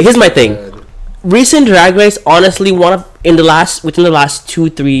good. Okay, here's my thing. Recent Drag Race, honestly, within the last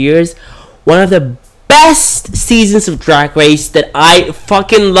 2-3 years, one of the best seasons of Drag Race that I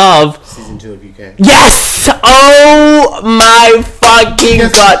fucking love. Season 2 of UK. Yes! Oh my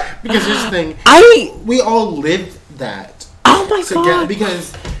fucking god. Because here's the thing. We all lived that. Oh my god.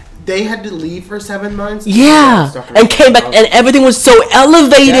 Because they had to leave for 7 months. Yeah. And came back, and everything was so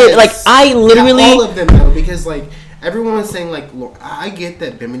elevated. Yes. Like, I literally... all of them, though, because, like, everyone was saying, like, look, I get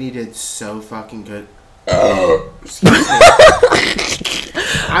that Bimini did so fucking good. Excuse me.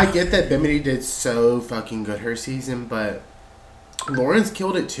 I get that Bimini did so fucking good her season, but Lauren's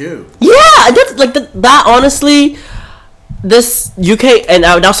killed it too. Yeah, that's like that. Honestly, this UK and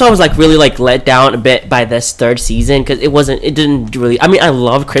also I was like really like let down a bit by this third season because it didn't really. I mean, I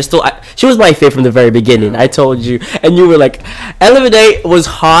love Crystal. She was my favorite from the very beginning. I told you, and you were like, Elevate was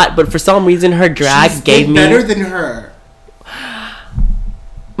hot, but for some reason her drag gave me better than her.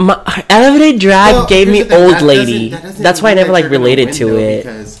 My Elevate drag gave me old lady. That's why I never like related to it.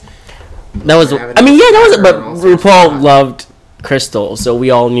 That was, I mean, yeah, that was. But RuPaul loved Crystal, so we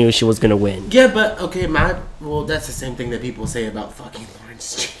all knew she was gonna win. Yeah, but okay, that's the same thing that people say about fucking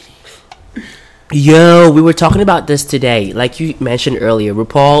Lawrence cheating. Yo, we were talking about this today. Like you mentioned earlier,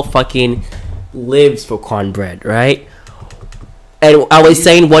 RuPaul fucking lives for cornbread, right? And I was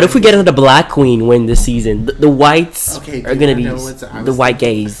saying, what if we get another black queen win this season? The whites are gonna be the white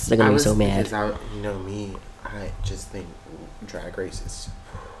gays. They're gonna be so mad. Because I just think Drag Race is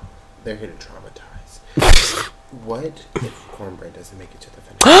they're here to traumatize. What if cornbread doesn't make it to the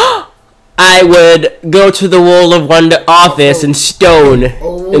finish? I would go to the Wall of Wonder office and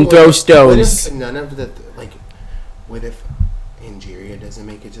throw stones. What if none of what if Angeria doesn't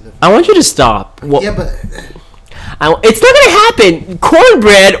make it to the finish? I want you to stop. Yeah, but it's not gonna happen.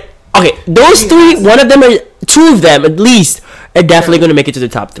 Cornbread. Okay, those three. Two of them at least are definitely gonna make it to the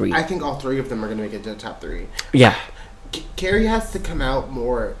top 3. I think all 3 of them are gonna make it to the top 3. Yeah. Carrie has to come out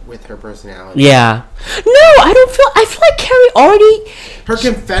more with her personality. Yeah. No, I feel like Carrie already. Her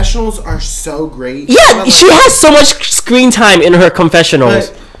confessionals are so great. Yeah, she has so much screen time in her confessionals.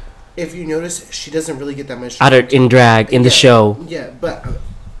 But if you notice, she doesn't really get that much in drag in the show. Yeah, but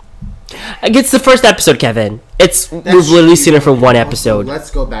it's the first episode, Kevin. We've literally seen her for one episode.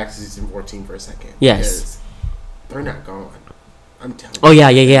 Let's go back to season 14 for a second. Yes. They're not gone. I'm telling you. Oh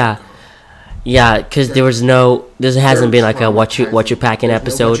yeah. Yeah, because there hasn't been like a what you packing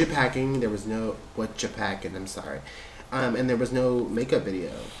episode. What you packing? There was no what you packing. I'm sorry, and there was no makeup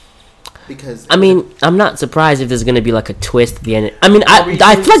video because. I mean, I'm not surprised if there's gonna be like a twist at the end. I mean, I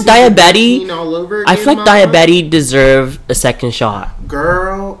feel like Diabetti deserved a second shot.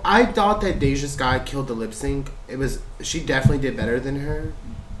 Girl, I thought that Deja Sky killed the lip sync. She definitely did better than her,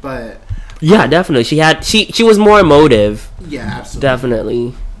 but yeah, definitely she was more emotive. Yeah, absolutely,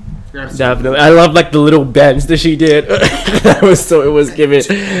 definitely. Definitely. I love like the little bends that she did. That was so. It was given.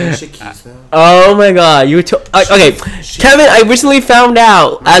 Oh my god, you were okay, Kevin. I recently found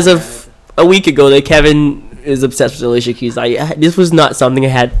out as of a week ago that Kevin is obsessed with Alicia Keys. This was not something I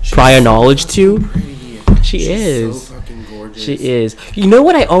had prior knowledge to. She's is. So fucking gorgeous. She is. You know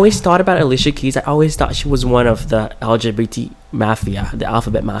what I always thought about Alicia Keys? I always thought she was one of the LGBT mafia, the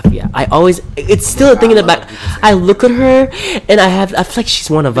alphabet mafia. It's still a thing in the back. I look at her and I feel like she's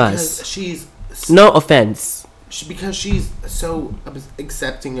one of us. She's no offense. Because she's so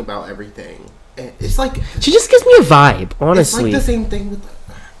accepting about everything. It's like she just gives me a vibe. Honestly, it's like the same thing with.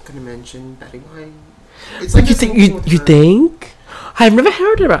 I'm gonna mention Betty White. It's like you think? I've never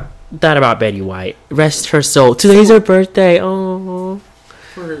heard about Betty White. Rest her soul. Today's her birthday. Oh,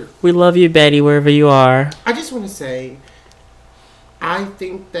 we love you, Betty, wherever you are. I just want to say, I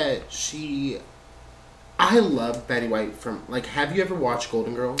think that I love Betty White from like. Have you ever watched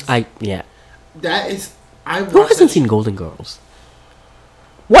Golden Girls? Yeah. That is. Who hasn't seen Golden Girls?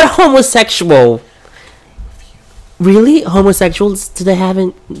 What homosexual? Really? Homosexuals? Do they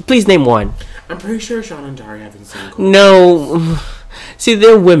haven't? Please name one. I'm pretty sure Sean and Dari haven't seen Golden Girls. No. See,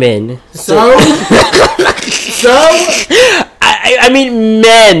 they're women. So? I mean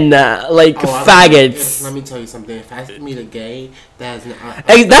men. Faggots. Let me tell you something. If I meet a gay, that's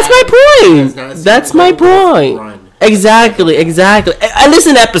my point. That's my point. Exactly. I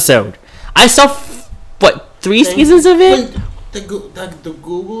listened to episode. I saw 3 seasons of it. Wait, the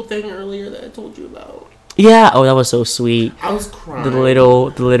Google thing earlier that I told you about. Yeah. Oh, that was so sweet. I was crying. The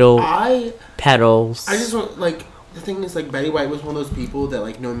little petals. I just want the thing is Betty White was one of those people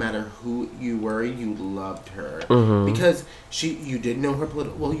that no matter who you were, you loved her because you did know her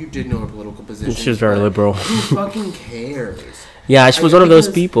political position. She was very liberal. Who fucking cares? Yeah, she was one of those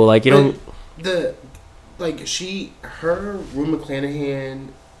people. You don't. Her, Rue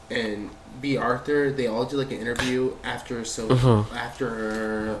McClanahan, and B. Arthur, they all did an interview after Sophia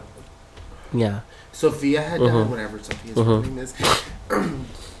had done whatever Sophia's name is.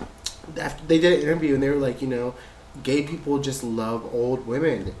 After they did an interview and they were gay people just love old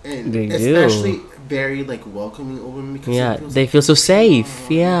women and especially very welcoming old women because they feel so safe.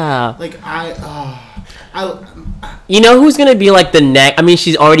 Yeah. You know who's gonna be the next? I mean,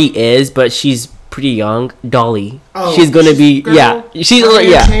 she's already is, but she's pretty young. Dolly. Oh, she's gonna be. Girl? Yeah. She's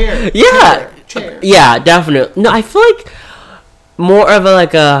chair. Yeah, definitely. No, I feel more of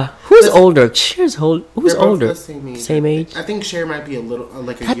who's older? Cher's who's older? Same age. I think Cher might be a little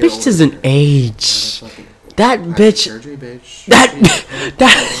that bitch doesn't age. That bitch. Surgery bitch.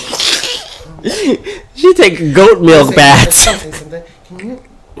 She take goat milk baths.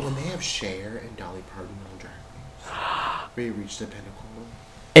 When they have Cher and Dolly Parton on Drag Race, we reached the pinnacle.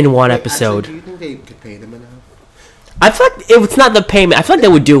 In one episode. Actually, do you think they could pay them enough? I feel it's not the payment. I feel they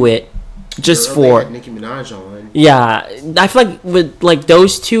would do it just for Nicki Minaj on. Yeah, I feel with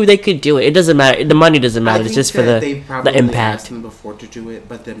those two, they could do it. It doesn't matter. The money doesn't matter. It's just for the impact. Asked them before to do it,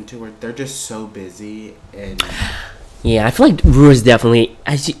 but them two they're just so busy and. Yeah, I feel Rue is definitely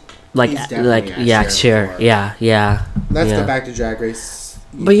Cher. Yeah. Let's go back to Drag Race.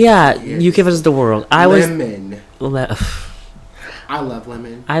 But you give us the world. Lemon. I love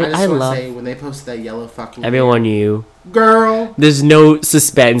Lemon. I just want to say when they posted that yellow fucking. Everyone knew. Girl. There's no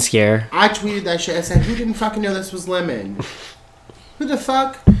suspense here. I tweeted that shit. I said, "Who didn't fucking know this was Lemon? Who the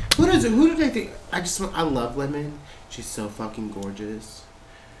fuck? Who did they think? I love Lemon. She's so fucking gorgeous.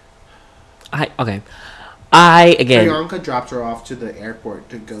 Priyanka dropped her off to the airport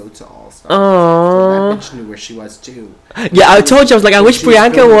to go to All Stars. Oh, that bitch knew where she was too. Yeah, I told you. I was I wish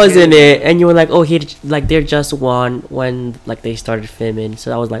Priyanka was in it, and you were oh, they're just won when they started filming.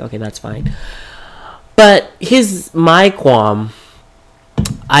 So I was okay, that's fine. But my qualm.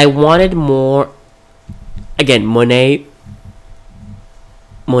 I wanted more. Again, Monique.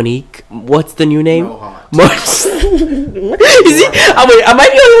 What's the new name? I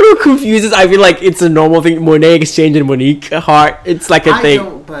might be a little confused. I feel it's a normal thing. Monet Exchange and Monique Hart. It's a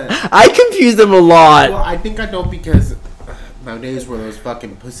thing. I confuse them a lot. Well, I think I don't because nowadays were those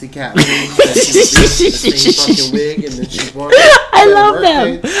fucking pussycat wigs. The same fucking wig and then she wore. I love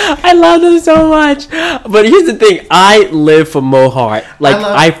them. I love them so much. But here's the thing. I live for Mo Hart.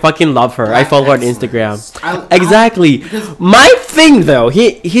 I fucking love her. I follow her on Instagram. Exactly. My thing though,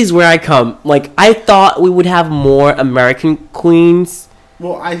 here's where I come. I thought we would have more American queens.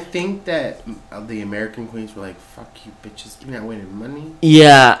 Well, I think that the American queens were fuck you bitches, you're not winning money.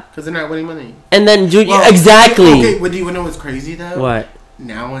 Yeah. Because they're not winning money. And then, exactly. Okay, do you know what's crazy though? What?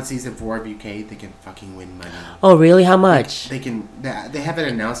 now on season 4 of UK, they can fucking win money. Oh, really? How much? They haven't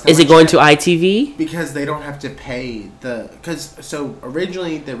announced. Is it going to ITV? Because they don't have to pay so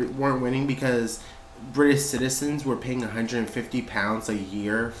originally they weren't winning because British citizens were paying £150 a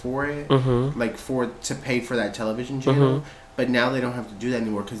year for it, to pay for that television channel. But now they don't have to do that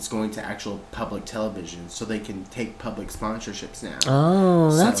anymore because it's going to actual public television, so they can take public sponsorships now.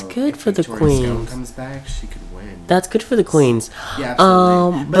 Oh, that's good for the Queens. If comes back, she could win. That's good for the Queens. Yeah,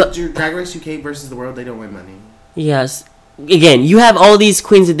 absolutely. But Drag Race UK versus the World, they don't win money. Yes. Again, you have all these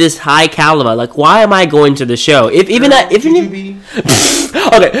queens at this high caliber. Like, why am I going to the show? Okay,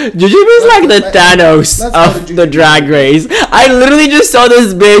 Jujubee is like the Thanos of the Drag Race. I literally just saw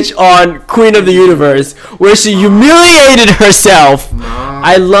this bitch on Queen of the Universe where she humiliated herself.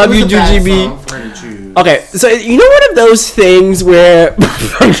 I love you, Jujubee. Okay, so you know one of those things where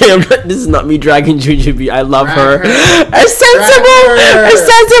this is not me dragging Jujubee. I love her. A sensible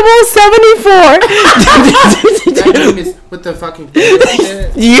 74. With the fucking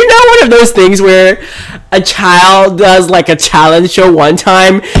you know one of those things where a child does like a challenge show one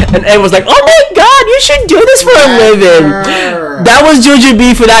time and it was like, oh my god, you should do this for a living. That was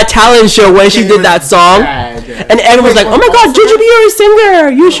Jujubee for that talent show when she did that song. And everyone was like, oh my god, Jujubee, you're a singer.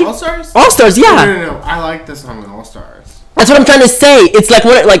 You should. All Stars, yeah. No. I like the song All Stars. That's what I'm trying to say. It's like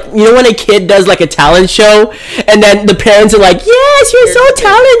when a kid does like a talent show, and then the parents are like, "Yes, you're so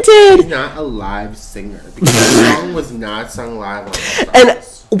talented." She's not a live singer because the song was not sung live on All Stars. And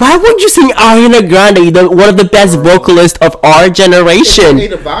why would you sing Ariana Grande, one of the best vocalists of our generation? If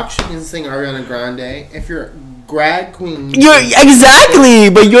you're Ada Box, you can sing Ariana Grande. If you're drag queen, you're exactly,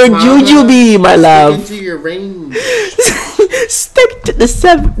 but you're Jujubee, my love. Stick into your range. Stick to the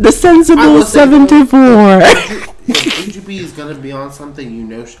sensible 74. Jujubee is gonna be on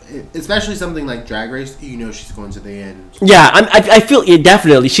something, especially something like Drag Race. She's going to the end. Yeah, I feel it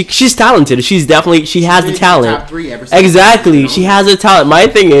definitely. She's talented. She has the talent. Top 3 ever. Exactly, she has a talent. My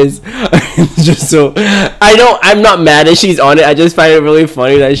thing is, just so I'm not mad that she's on it. I just find it really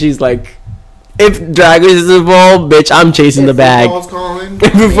funny that she's like, if Drag Race is involved, bitch, I'm chasing the bag. If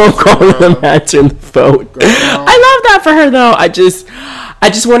people calling them, answering the phone. I love that for her though. I just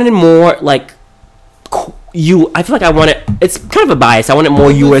wanted more like. I feel like I wanted. It's kind of a bias. I wanted more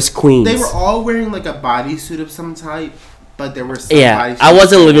U.S. queens. They were all wearing like a bodysuit of some type, but there were some bodysuits. I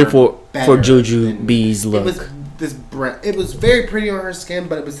wasn't living for Jujubee's look. It was very pretty on her skin,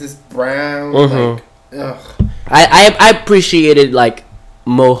 but it was this brown. Like, ugh. I appreciated like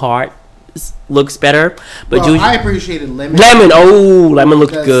Mo Hart looks better, but I appreciated Lemon. Lemon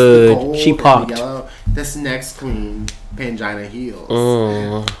looked good. She popped. This next queen, Pangina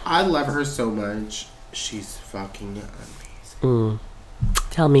Heels. I love her so much. She's fucking amazing.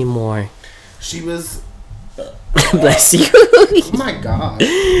 Tell me more. She was. Bless you. Oh my god.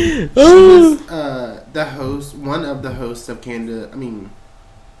 She was the host, one of the hosts of Canada. I mean,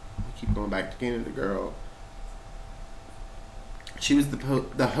 I keep going back to Canada Girl. She was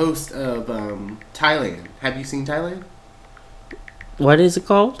the host of Thailand. Have you seen Thailand? What is it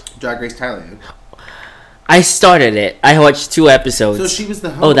called? Drag Race Thailand. I started it. I watched 2 episodes. So she was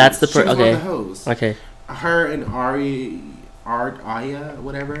the host. Oh, that's the okay. Okay. One of the hosts. Okay. Her and Aya,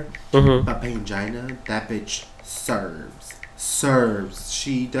 whatever. But Pangina, that bitch serves.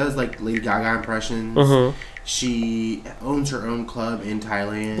 She does like Lady Gaga impressions. She owns her own club in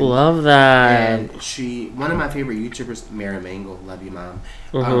Thailand. Love that. And one of my favorite YouTubers, Mara Mangle, love you, mom.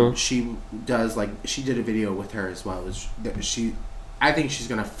 She did a video with her as well. I think she's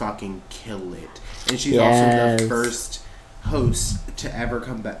gonna fucking kill it. And she's also the first host to ever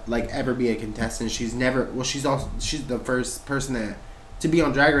come back, ever be a contestant. She's the first person to be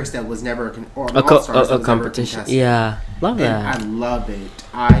on Drag Race that was never a competition. Yeah, love that. And I love it.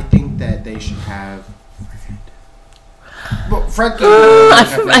 I think that they should have Fred. Well, Fred can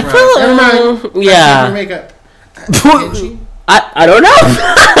makeup. Can she? I don't know.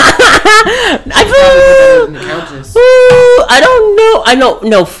 I don't know. I don't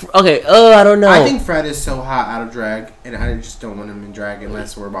know. Okay. I don't know. I think Fred is so hot out of drag, and I just don't want him in drag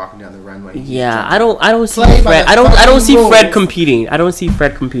unless we're walking down the runway. Yeah, I don't see Fred. I don't see Fred competing. I don't see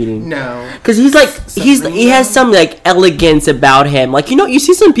Fred competing. No, because he has some like elegance about him. Like you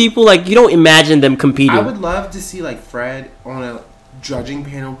see some people like you don't imagine them competing. I would love to see like Fred on a judging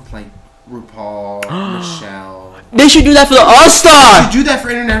panel with like RuPaul, Michelle. They should do that for the All Star. They should do that for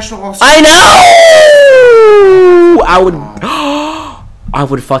International All Star. I know. I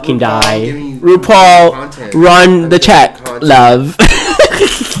would fucking die. RuPaul, run the check, love.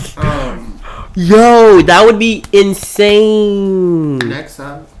 Yo, that would be insane. Next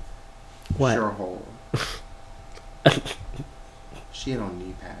up, what? Sure Hole. She had on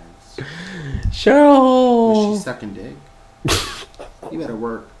knee pads. Cheryl. Was she sucking dick? You better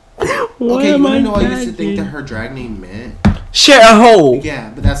work. Why Okay, you am wanna I know I used to think that gagging? her drag name meant? Cheryl. Yeah,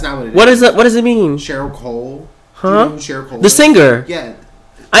 but that's not what it is. What is it? What does it mean? Cheryl Cole. Huh? Do you know who Cheryl Cole The is? singer. Yeah.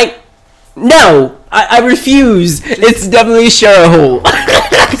 No, I refuse. It's definitely Cheryl.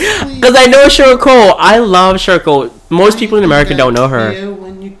 Because I know Cheryl Cole. I love Cheryl Cole. Most people in America don't know her.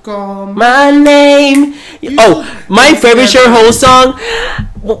 When you call My name. Oh, my favorite Cheryl Cole song.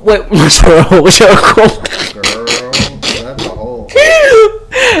 Wait, Cheryl Cole. Girl, that's a hole.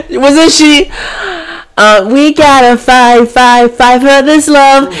 Wasn't she? We gotta fight for this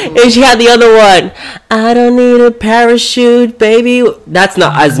love. And she had the other one. I don't need a parachute, baby. That's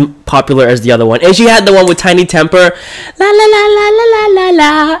not as popular as the other one. And she had the one with Tiny Temper. La la la la la la la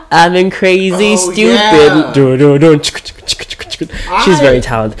la. I've been crazy, stupid. Yeah. She's very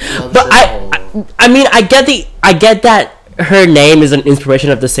talented. But I mean, I get that her name is an inspiration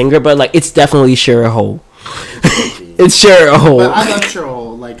of the singer, but like it's definitely Cheryl. It's Cheryl. But I love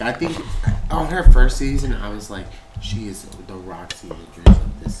Cheryl. Like I think on her first season, I was like, she is the Roxy Andrews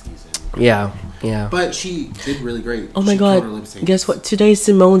of this season. Yeah. But she did really great. Oh my She god! killed her lip sync. Guess what? Today's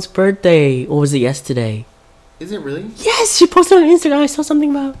Simone's birthday. Or was it yesterday? Is it really? Yes, she posted on Instagram. I saw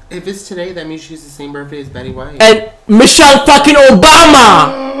something about. If it's today, that means she's the same birthday as Betty White. And Michelle fucking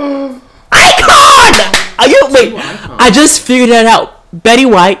Obama. Icon. Are you wait? I just figured that out. Betty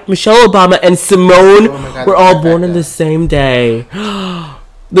White, Michelle Obama, and Simone were all born on the same day.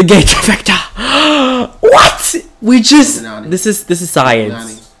 The gay trifecta. What? We just this is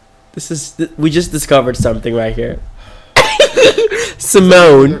science. We just discovered something right here.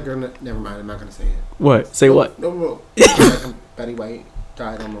 Simone. Never mind. I'm not gonna say it. What? Say what? No. Betty White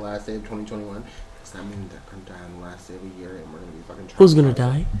died on the last day of 2021. Does that mean they're gonna die on the last day of a year and we're gonna be fucking traumatized? Who's gonna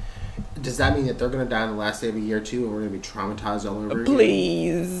die? Does that mean that they're gonna die on the last day of a year too, and we're gonna be traumatized all over again?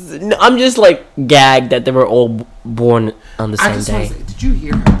 Please. No, I'm just like gagged that they were all born on the same day. Did you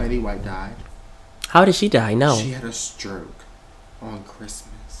hear how Betty White died? How did she die? No. She had a stroke on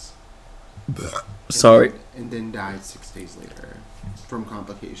Christmas. Sorry. And then died 6 days later from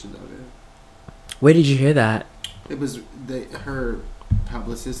complications of it. Where did you hear that? It was her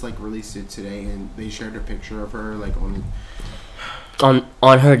publicist like released it today, and they shared a picture of her like on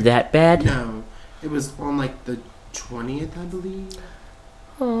her that bad? No, it was on like the 20th, I believe.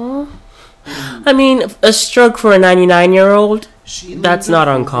 Aww. I mean, a stroke for a 99-year-old. That's not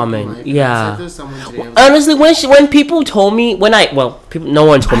uncommon. Yeah. Honestly, when people told me, no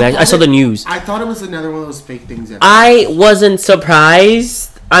one told me. I saw the news. I thought it was another one of those fake things. I wasn't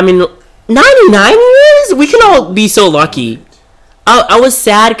surprised. I mean, 99 years? We can all be so lucky. I was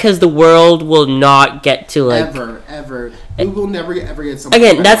sad because the world will not get to like ever. We will never ever get something.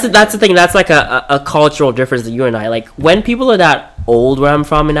 Again, that's the thing. That's like a cultural difference that you and I like. When people are that old, where I'm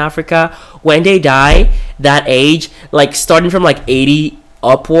from in Africa, when they die that age, like starting from like 80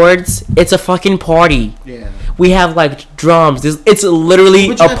 upwards, it's a fucking party. Yeah. We have like drums. It's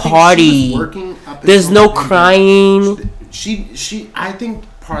literally a party. There's no crying. I think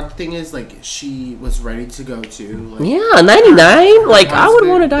part of the thing is like she was ready to go too. Like, yeah, 99. Like I would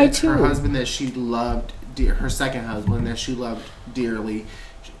want to die too. Her husband that she loved, her second husband that she loved dearly,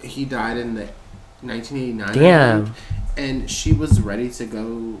 he died in the 1989. Damn. And she was ready to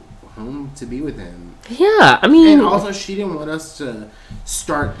go home to be with him. Yeah, I mean, and also she didn't want us to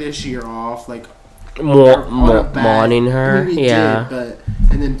start this year off like mourning her. I mean, yeah,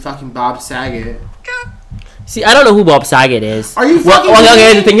 and then fucking Bob Saget. See, I don't know who Bob Saget is. Are you fucking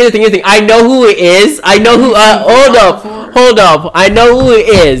here's the thing. I know who it is. I know who. Hold up. I know who it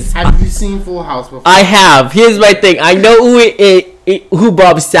is. Have you seen Full House before? I have. Here's my thing. I know who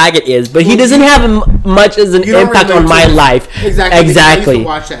Bob Saget is, but he doesn't have much as an impact on my life. Exactly. I used to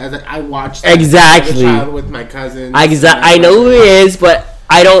watch that I watched that exactly as a child with my cousins. I know who he is, but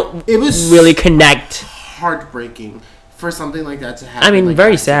I don't really connect. Heartbreaking for something like that to happen. I mean, like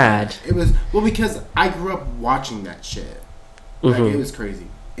very sad. It was because I grew up watching that shit. Like it was crazy.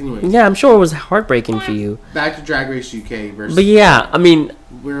 Anyways, yeah, I'm sure it was heartbreaking for you. Back to Drag Race UK versus. But yeah, I mean,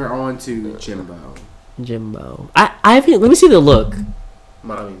 we're on to Jimbo. I think. Let me see the look.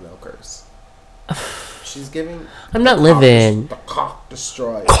 Mommy milkers. She's giving. I'm not living. The cock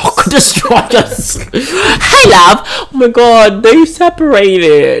destroyed. Cock destroyed us. Hey, love. Oh my god, they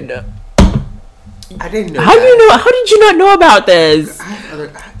separated. I didn't know. How did you not know about this?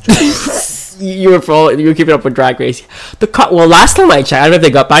 You were keeping up with Drag Race. Well, last time I checked, I don't know if they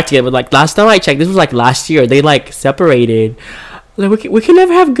got back together, but like last time I checked, this was like last year. They like separated. Like we can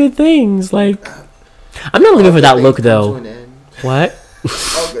never have good things. Like I'm not living for that look though. What?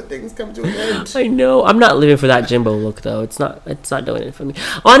 All good when things come to an end. I know. I'm not living for that Jimbo look though. It's not doing it for me.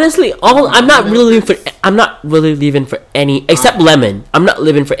 Honestly, I'm not really living for any except Lemon. I'm not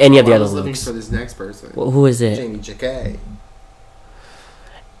living for any of the other looks. Living for this next person. Well, who is it? Jamie J.K.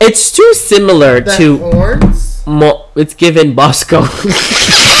 It's too similar to horns. It's given Bosco. Bosco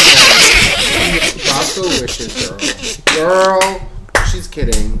wishes, girl. She's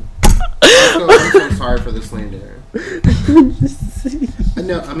kidding. Bosco, I'm so sorry for the slander.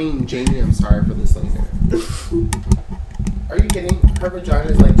 No, I mean Jamie. I'm sorry for the slander. Are you kidding? Her vagina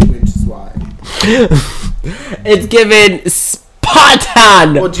is like 2 inches wide. It's given spot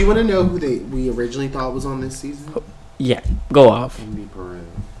on. Well, do you want to know who we originally thought was on this season? Yeah, go off. Envy Peru.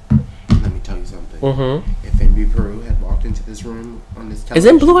 Let me tell you something. Mm-hmm. If Envy Peru had walked into this room on this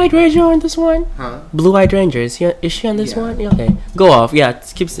television... Isn't Blue Eyed Ranger on this one? Huh? Blue Eyed Ranger, is she on this one? Yeah, okay. Go off. Yeah,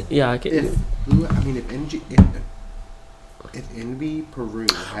 If Envy Peru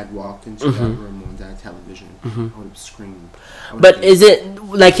had walked into that room on that television, I would have screamed. But is it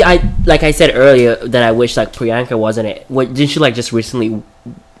like I said earlier that I wish like Priyanka wasn't it? What didn't she like just recently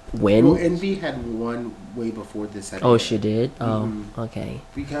win? Well, Envy had won way before this. Oh, she did. Oh, okay.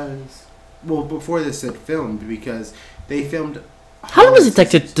 Because before this had filmed, because they filmed. How long does it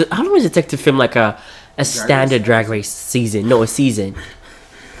take to film like a standard Drag Race season? No, a season.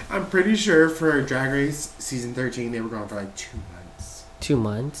 I'm pretty sure for Drag Race season 13, they were gone for like 2 months. 2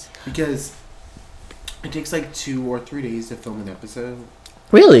 months? Because it takes like 2 or 3 days to film an episode.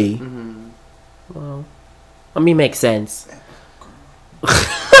 Really? Mm-hmm. Well, I mean, makes sense.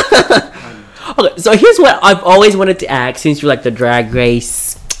 Okay, so here's what I've always wanted to ask since you're like the Drag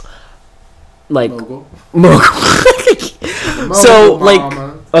Race, like mogul. So like,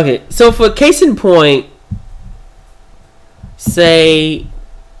 okay, so for case in point, say.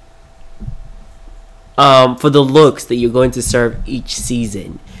 For the looks that you're going to serve each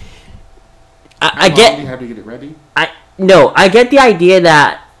season, I get. You have to get it ready. I get the idea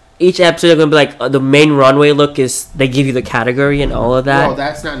that each episode is going to be like the main runway look is they give you the category and all of that. Well,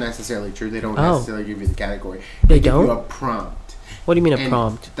 that's not necessarily true. They don't necessarily give you the category. They give don't? you a prompt. What do you mean a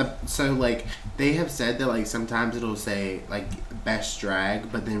prompt? So like they have said that like sometimes it'll say like best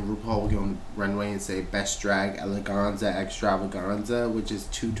drag, but then RuPaul will go on the runway and say best drag eleganza extravaganza, which is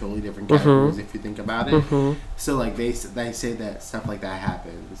 2 totally different categories if you think about it. So like they say that stuff like that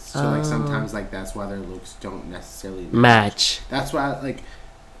happens. So like sometimes like that's why their looks don't necessarily match. That's why like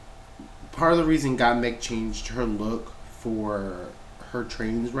part of the reason Gottmik changed her look for her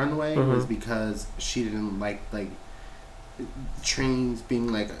trains runway was because she didn't like trains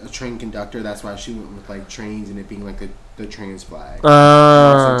being like a train conductor. That's why she went with like trains and it being like the trans flag.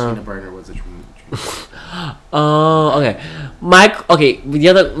 Also, Tina Burner was a train. Oh, okay. Okay, the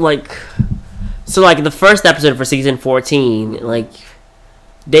other like, so like the first episode for season 14, like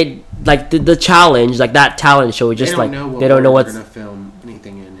they like the challenge, like that talent show, just like they don't know what's gonna film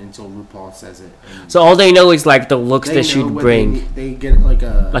anything in until RuPaul says it. So all they know is like the looks that she'd bring. They get like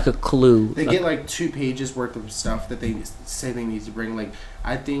a clue. They get like 2 pages worth of stuff that they say they need to bring. Like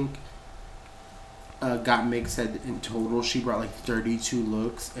I think Gottmik said in total she brought like 32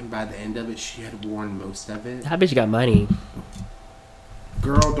 looks, and by the end of it she had worn most of it. That bitch got money.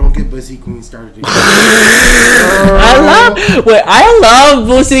 Girl, don't get Bussy Queen started again. I love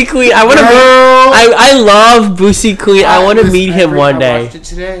Bussy Queen. I love Bussy Queen. I want to meet him one day. I watched it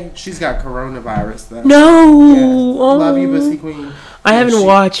today. She's got coronavirus though. No. Yeah. Love you, Bussy Queen. I haven't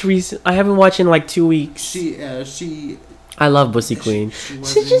watched in like 2 weeks. She. I love Bussy Queen.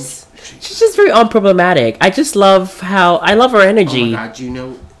 She's just very unproblematic. I just love her energy. Oh my god, you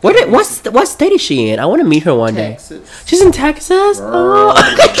know. What state is she in? I want to meet her one day. She's in Texas. Girl.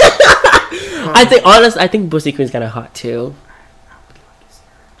 Oh. I think Bussy Queen's kind of hot too.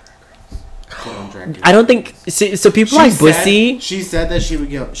 I don't think so. People like Bussy. She said that she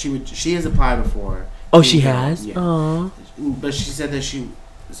would go. She has applied before. Oh, she has. Yeah. Oh. But she said that she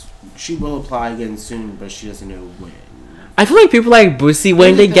will apply again soon, but she doesn't know when. I feel like people like Bussy,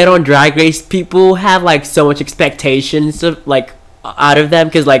 when they get on Drag Race, people have like so much expectations of like out of them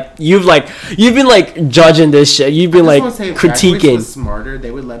because like you've been like judging this shit. You've been like critiquing. If Drag Race was smarter, they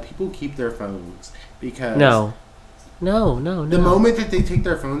would let people keep their phones because no. The moment that they take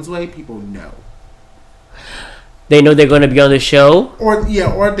their phones away, people know. They know they're going to be on the show, or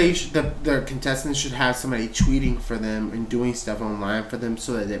the contestants should have somebody tweeting for them and doing stuff online for them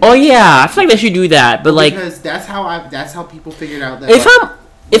so that they. Oh yeah, I feel like they should do that, but like because that's how people figured out that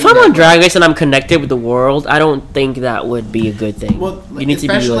if I'm on Drag Race and I'm connected with the world, I don't think that would be a good thing. Well, you need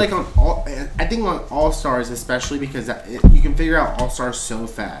especially to be I think on All Stars, especially because you can figure out All Stars so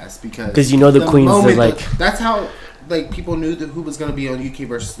fast because you know the queens are like that's how like people knew who was going to be on UK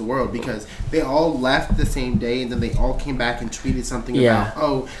versus the World because they all left the same day and then they all came back and tweeted something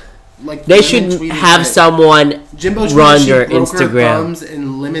about like they should have someone Jimbo run your broke Instagram. Her thumbs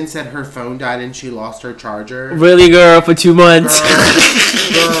and Lemon said her phone died and she lost her charger. Really, girl, for 2 months.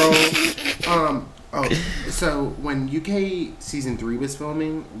 Girl. So when UK season 3 was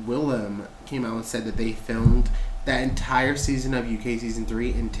filming, Willem came out and said that they filmed that entire season of UK season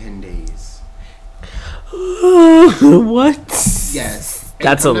 3 in 10 days. What? Yes.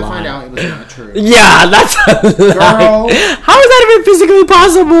 That's a lie. To find out it was not true. Yeah, that's a lie. How is that even physically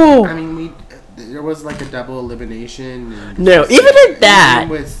possible? I mean, there was like a double elimination. And no, even at that.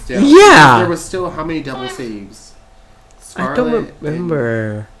 There was still how many double saves? Scarlett I don't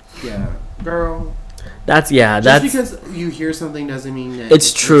remember. Girl. That's just because you hear something doesn't mean that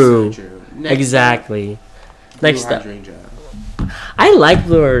it's true. Exactly. Next up. I like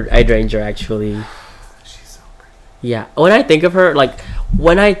Blue Hydrangea actually. She's so pretty. Yeah. When I think of her, like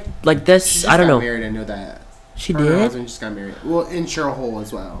when I like this, I don't know. Married, I know that. She her did. Her husband just got married. Well, in Cheryl Hole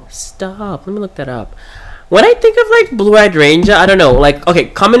as well. Stop. Let me look that up. When I think of like Blue Hydrangea, I don't know. Like okay,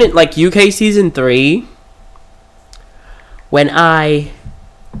 coming in like UK season 3. When I.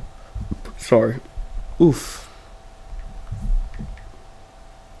 Sorry. Oof.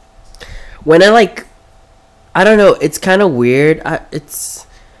 When I like, I don't know. It's kind of weird. I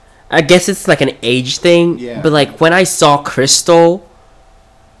guess it's like an age thing. Yeah. But like when I saw Crystal,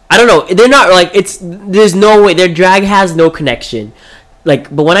 I don't know. They're not like there's no way their drag has no connection.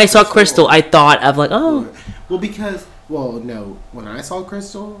 Like, but when I saw Crystal, I thought of like, oh. Well, no. When I saw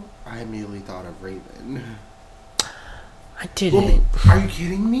Crystal, I immediately thought of Raven. I didn't. Are you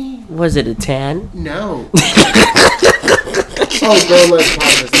kidding me? Was it a tan? No. Oh, girl, let's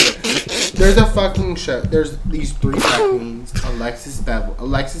pause this. There's a fucking show. There's these 3 drag queens: Alexis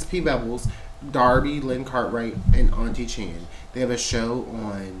P. Bevels, Darby Lynn Cartwright, and Auntie Chan. They have a show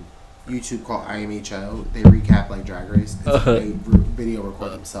on YouTube called IMHO. They recap like Drag Race. They video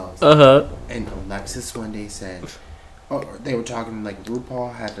record themselves. And Alexis one day said, they were talking like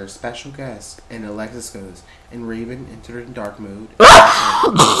RuPaul had their special guest, and Alexis goes, and Raven entered in dark mode.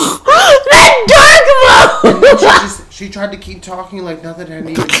 That dark mode! And then she tried to keep talking like nothing had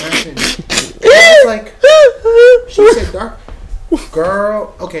even happened. It's like she said dark.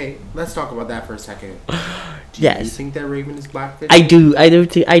 Girl, okay, let's talk about that for a second. Do you think that Raven is blackfish? I do. That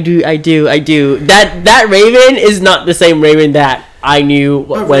Raven is not the same Raven that I knew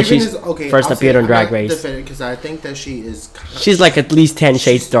when she first appeared on Drag Race. Because I think that she's like at least 10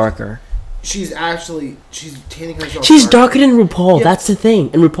 shades darker. She's tanning herself. She's darker than RuPaul. Yeah. That's the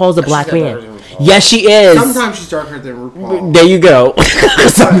thing. And RuPaul's a black man. Yes, she is. Sometimes she's darker than RuPaul. There you go.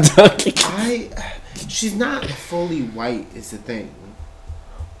 She's not fully white. Is the thing.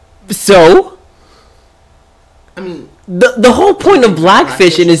 So. I mean, the whole point of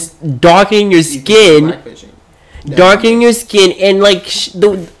blackfishing is darkening your skin. Darkening your skin, and like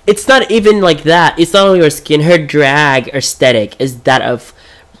it's not even like that. It's not only her skin. Her drag aesthetic is that of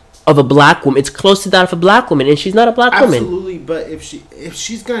a black woman. It's close to that of a black woman, and she's not a black woman. Absolutely, but if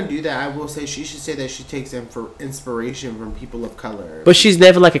she's gonna do that, I will say she should say that she takes inspiration from people of color. But she's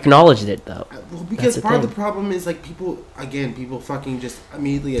never like acknowledged it though. Well, because part of the problem is like people fucking just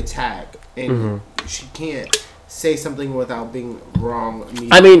immediately attack, and she can't say something without being wrong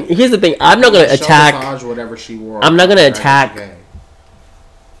immediately. I mean, here's the thing. I'm not gonna attack. Visage, whatever she wore. I'm not gonna attack.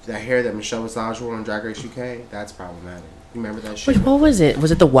 That hair that Michelle Visage wore on Drag Race UK, that's problematic. You remember that shit? Wait, what was it? Was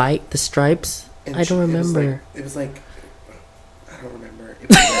it the white, the stripes? I don't remember. It was like I don't remember.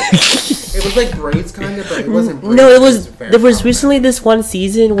 It was like braids kind of, but it wasn't braids. No, it was. There was recently this one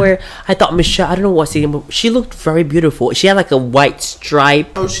season where I thought Michelle. I don't know what season, but she looked very beautiful. She had like a white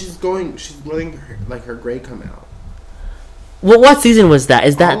stripe. Oh, she's letting her gray come out. Well, what season was that?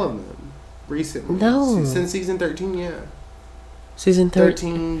 Is that all of them recently? No, since season 13, yeah. Season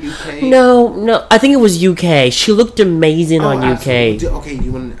 13 UK. No, I think it was UK. She looked amazing on UK. Okay,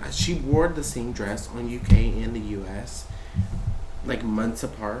 she wore the same dress on UK and the US, like months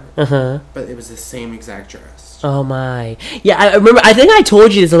apart. But it was the same exact dress. Oh my! Yeah, I remember. I think I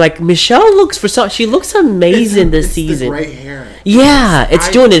told you this. Like Michelle she looks amazing this season. The gray hair. Yeah, it's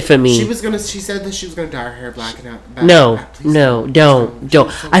doing it for me. She said that she was gonna dye her hair black and out. No, don't.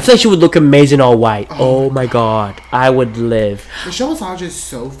 I feel like she would look amazing all white. Oh my god, I would live. Michelle Visage is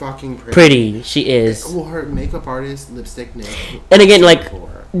so fucking pretty. Pretty, she is. Well, her makeup artist, lipstick, Nick. And again, like,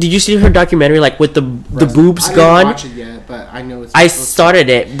 did you see her documentary? Like with the boobs gone. I didn't watch it yet, but I know it's. I started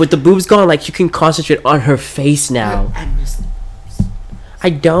it with the boobs gone. Like you can concentrate on her face now. I miss the boobs.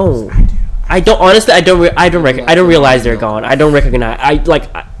 I don't. I do. I don't. Honestly, I don't realize they're gone. I don't recognize.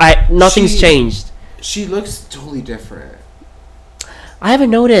 Nothing's changed. She looks totally different. I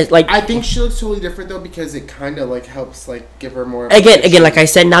haven't noticed. Like, I think she looks totally different though because it kind of like helps like give her more. Again, like I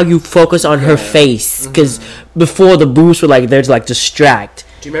said, now you focus on her face because before the boobs were like there to like distract.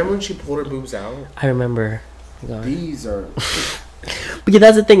 Do you remember when she pulled her boobs out? I remember. These are. But yeah,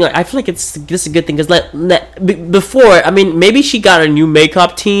 that's the thing. Like, I feel like this is a good thing because before, I mean, maybe she got a new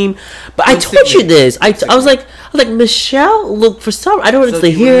makeup team, but I told you this. I was like, Michelle, look for some. I don't know if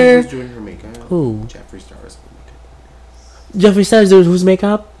they hear. Who's doing her makeup? Who? Jeffree Star's old makeup. Jeffree Star's doing whose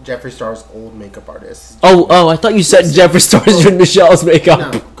makeup? Jeffree Star's old makeup artist. Oh! I thought you said Jeffree Star's doing Michelle's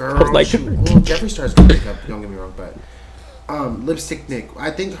makeup. No, girl. Well, Jeffree Star's good makeup. Don't get me wrong, but. Lipstick Nick.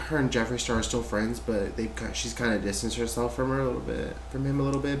 I think her and Jeffree Star are still friends, but she's kind of distanced herself from him a little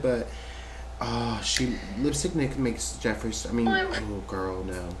bit. But Lipstick Nick makes Jeffree Star. I mean, oh girl,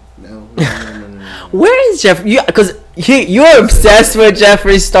 no. Where is Jeffree? Because you're obsessed with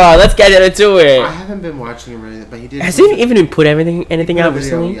Jeffree Star. Let's get into it. I haven't been watching him really, but he did. Has he even put anything out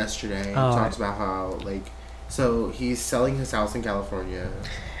recently? Yesterday, he talks about how so he's selling his house in California.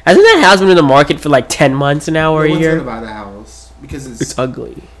 Hasn't that house been in the market for like 10 months now or a year? No one's gonna buy the house because it's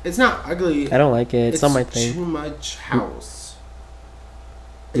ugly. It's not ugly. I don't like it. It's not my thing. It's too much house.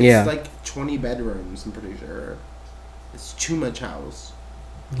 It's like 20 bedrooms, I'm pretty sure. It's too much house.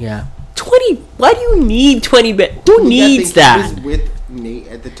 Yeah. 20? Why do you need 20 bed? Who needs that? He was with Nate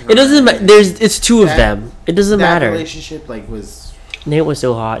at the time. It doesn't matter. It's two of them. It doesn't matter. That relationship was... Nate was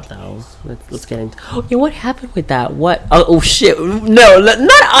so hot though. Let's get into. Oh yeah, what happened with that? What? Oh shit! No,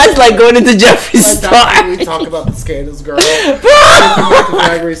 not us. Like going into Jeffree Star. We talk about the scandals, girl. We'll come back to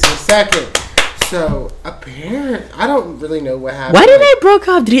Drag Race in a second. So apparently, I don't really know what happened. Why did they broke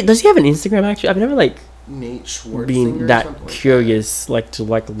up? Does he have an Instagram? Actually, I've never Nate Schwartz been that curious to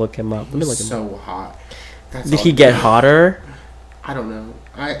look him up. Let me look him so hot. Did he get hotter? I don't know.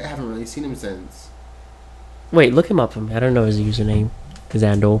 I haven't really seen him since. Wait, look him up for me. I don't know his username.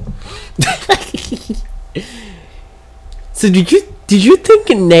 Xandol. So did you think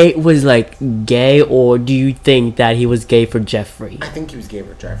Nate was like gay, or do you think that he was gay for Jeffree? I think he was gay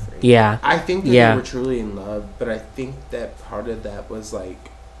for Jeffree. Yeah. I think that they were truly in love, but I think that part of that was like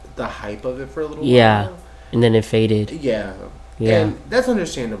the hype of it for a little while. Yeah. And then it faded. Yeah. Yeah. And that's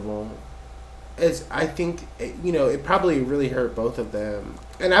understandable. I think it probably really hurt both of them,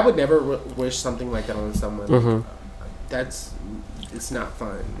 and I would never wish something like that on someone. Mm-hmm. It's not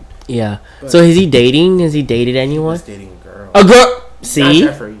fun. Yeah. But so is he dating? Has he dated anyone? He's dating a girl. A girl. See.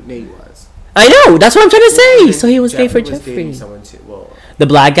 Not Jeffree. Nate was. I know. That's what I'm trying to say. So he was dating for Jeffree. Dating someone too. Well, the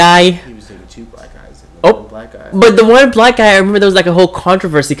black guy. He was dating two black guys. Black guy. But the one black guy, I remember there was like a whole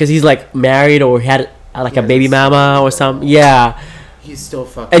controversy because he's like married or had like a baby mama or something. Yeah. He's still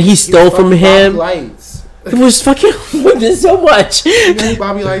fucking. And he stole from him. Bobby Lights. It was fucking with this so much. You know who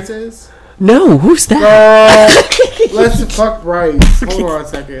Bobby Lights is? No, who's that? Let's fuck Bryce. Hold on a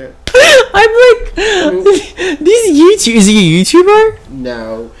second. I'm like, these YouTube. Is he a YouTuber?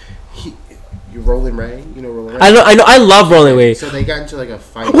 No. You Rolling Ray? You know Rolling Ray? I know. I love Rolling Ray. So they got into like a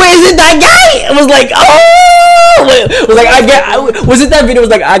fight. Wait, is it that guy? It was like, oh! Wait, was like was it that video? It was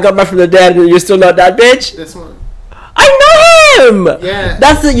like, I got back from the dead, and you're still not that bitch. This one. I know him. Yeah.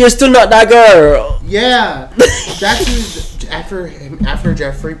 That's the. You're still not that girl. Yeah. That's who. After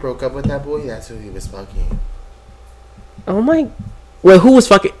Jeffree broke up with that boy, that's who he was fucking. Oh my. Wait, who was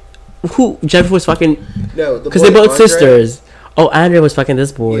fucking? Who Jeffree was fucking? No, because they're both sisters. Oh, Andrea was fucking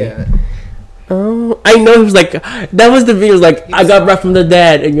this boy. Yeah. Oh, I know. He was like, that was the video. Was like, I got back from the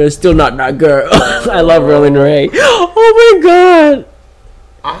dead, and you're still not that girl. I love Rolling Ray. Oh my god.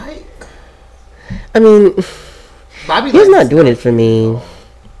 I mean, Bobby he's not doing it for me.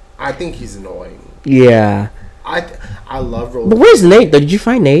 I think he's annoying. Yeah. I love Rolling. But where's Nate though? Did you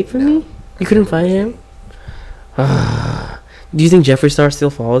find Nate for me? You couldn't find him? Do you think Jeffree Star still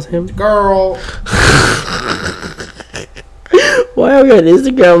follows him? Girl. Why are we on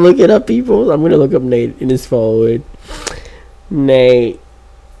Instagram looking up people? I'm gonna look up Nate in his following. Nate.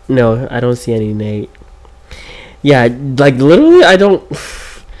 No, I don't see any Nate. Yeah, like literally I don't.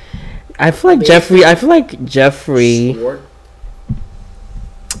 I feel like Jeffree. Schwartz.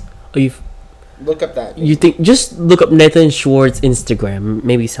 Oh, you look up that. You think just look up Nathan Schwartz Instagram.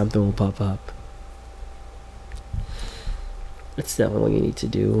 Maybe something will pop up. That's not what you need to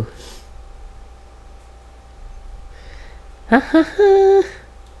do. Ha ha ha.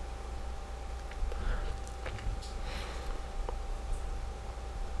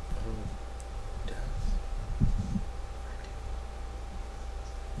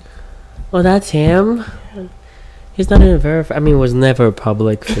 Oh, that's him? He's not even verified. I mean, was never a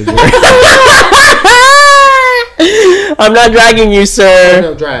public figure. I'm not dragging you, sir.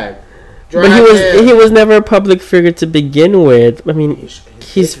 No drag. But he was never a public figure to begin with. I mean,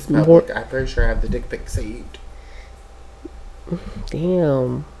 he's more. I'm pretty sure I have the dick pic saved.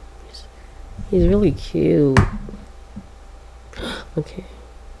 Damn, he's really cute. Okay.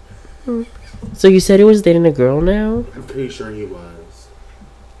 So you said he was dating a girl now? I'm pretty sure he was.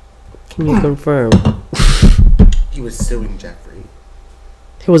 Can you confirm? He was suing Jeffrey.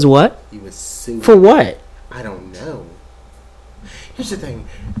 He was what? He was suing. For what? I don't know. Here's the thing.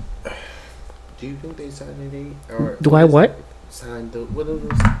 Do you think they signed a date? Or do I what? Signed the what are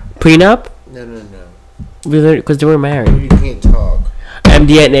those? Prenup? No. Because they were married. You can't talk.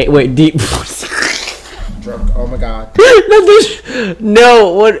 MDNA. Wait, deep. Drunk. Oh my god.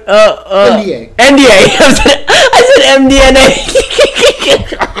 No. What? NDA. NDA. I said MDNA.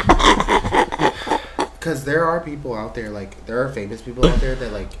 Because there are people out there, like there are famous people out there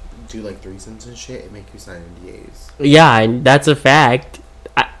that like do like threesomes and shit and make you sign NDAs. Yeah, and that's a fact.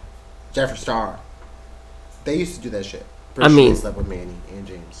 Jeffree Star. They used to do that shit. I mean, they slept with Manny and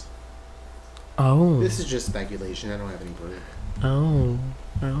James. Oh. This is just speculation. I don't have any proof. Oh.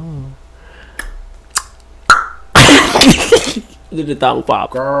 Do the tongue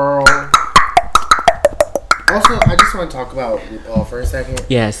pop. Girl. Also, I just want to talk about RuPaul for a second.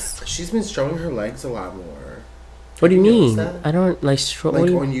 Yes. She's been showing her legs a lot more. What do you mean? That? I don't like.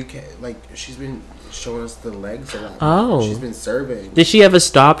 Like on UK, like she's been showing us the legs a lot. Oh. She's been serving. Did she ever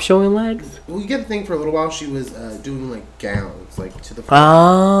stop showing legs? Well, you get the thing for a little while. She was doing like gowns, like to the.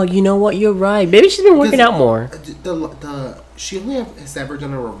 Oh, you know what? You're right. Maybe she's been working out more. She only has ever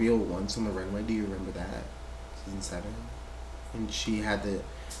done a reveal once on the runway. Do you remember that? Season 7, and she had the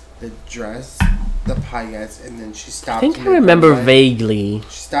dress, the paillettes, and then she stopped. I think I remember vaguely.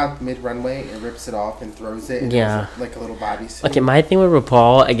 She stopped mid runway and rips it off and throws it. And yeah, like a little bodysuit. Okay, my thing with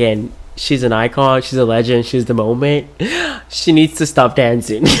RuPaul again. She's an icon. She's a legend. She's the moment. She needs to stop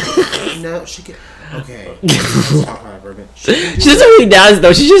dancing. No, she can. Okay. Let's talk about it. She doesn't really dance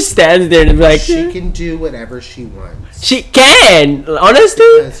though. She just stands there and be like. She can do whatever she wants. She can. Honestly.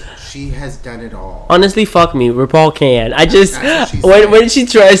 Because she has done it all. Honestly, fuck me. RuPaul can. I just when she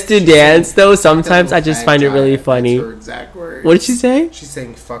tries to dance though, sometimes I just find it really funny. That's her exact words. What did she say? She's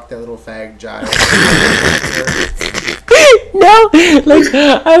saying "fuck that little fag jive." No, like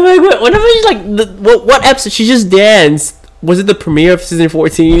I'm like whenever she's like what episode she just danced. Was it the premiere of season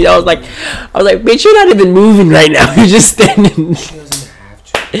 14? I was like, bitch, you're not even moving right now. You're just standing. She doesn't have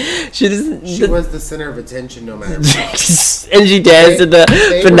to. She doesn't. She was the center of attention no matter what. And she danced at the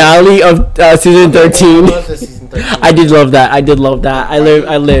finale of season 13. I love the season 13. I did love that. I lived.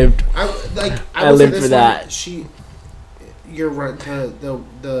 I lived for that. You're right.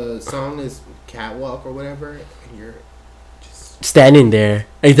 The song is Catwalk or whatever, and you're just standing there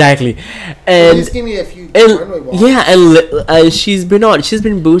exactly. And just give me a few runway walks. Yeah, and she's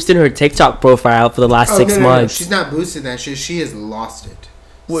been boosting her TikTok profile for the last 6 months. No. She's not boosting that shit. She has lost it.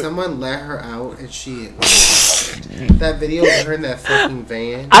 What? Someone let her out and she that video of her in that fucking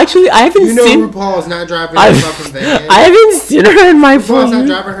van. Actually, I haven't seen. You know RuPaul's not driving that fucking van. I haven't seen her in my RuPaul's not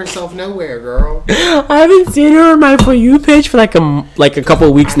driving herself nowhere, girl. I haven't seen her on my For You page for like a couple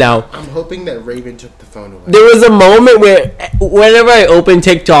of weeks now. I'm hoping that Raven took the phone away. There was a moment where whenever I opened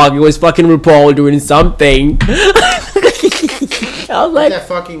TikTok, it was fucking RuPaul doing something. I was like, that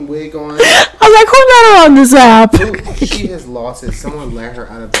fucking wig on. I was like, who got her on this app? She has lost it. Someone let her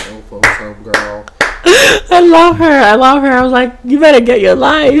out of the old folks home, girl. I love her. I was like, you better get your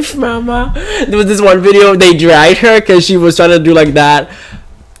life, mama. There was this one video they dragged her because she was trying to do like that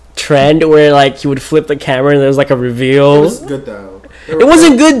trend where like you would flip the camera and there was like a reveal. It was good though. It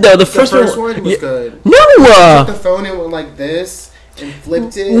wasn't good though. The first one was good. No. She took the phone and went like this. And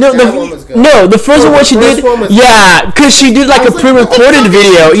flipped it. No, that one was good. No, the first one she did. Yeah, because she did like a pre-recorded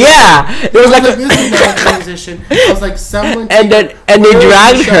video. Yeah, it was like this is not a transition. I was like, someone. And they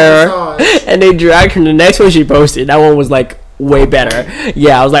dragged her, and they dragged her. The next one she posted, that one was like way better.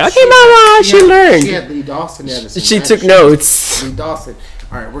 Yeah, I was like, okay, mama, she learned. She had Lee Dawson. She took notes. Lee Dawson.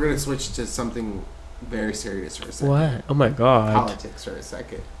 All right, we're gonna switch to something very serious for a second. What? Oh my god. Politics for a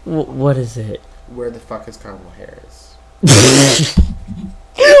second. What is it? Where the fuck is Kamala Harris?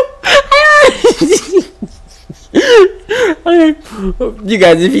 Okay, you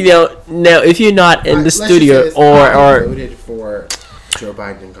guys, if you don't know, if you're not in the studio or voted for Joe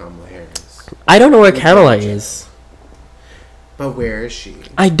Biden and Kamala Harris. I don't know where Kamala is. But where is she?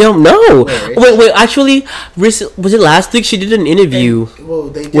 I don't know. Wait. Actually, was it last week? She did an interview.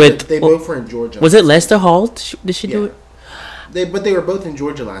 They both were in Georgia. Was it Lester Hall? Did she do it? But they were both in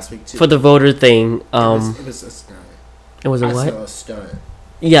Georgia last week too. For the voter thing. It was a stunt. It was a what? A stunt.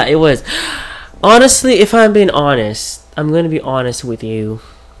 Yeah, it was. Honestly, if I'm being honest, I'm going to be honest with you.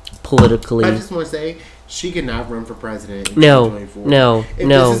 politically. I just want to say she cannot run for president in No, 2024. no, if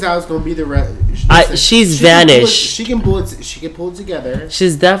no. this is how it's going to be, She's vanished. She can pull it together. She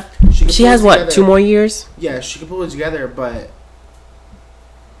has what? 2 more years? Yeah, she can pull it together, but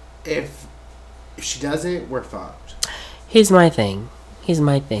if she doesn't, we're fucked. Here's my thing.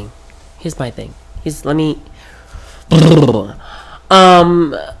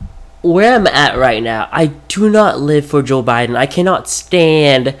 Where I'm at right now, I do not live for Joe Biden. I cannot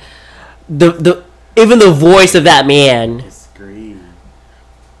stand even the voice of that man. Disagree.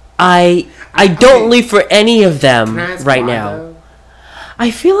 I don't live for any of them right now. Though?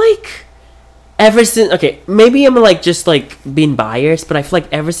 I feel like ever since, maybe I'm just being biased, but I feel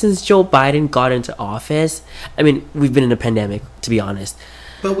like ever since Joe Biden got into office, I mean, we've been in a pandemic, to be honest.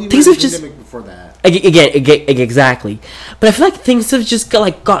 But we were in a pandemic before that. Exactly. But I feel like things have just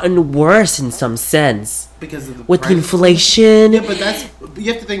gotten worse in some sense. Because of the with inflation. Yeah, but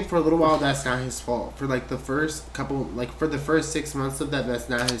you have to think for a little while that's not his fault. For the first for the first 6 months of that's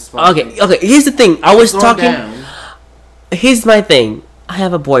not his fault. Okay. Here's the thing. I was talking. Down. Here's my thing. I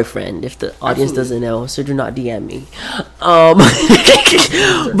have a boyfriend. If the audience doesn't know, so do not DM me. But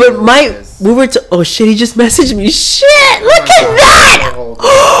we were to. Oh shit! He just messaged me. Shit! Look at that!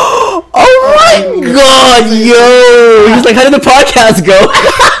 Oh my god, yo! He's like, how did the podcast go?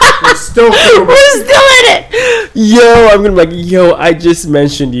 We're still in it. Yo, I'm gonna be like, yo, I just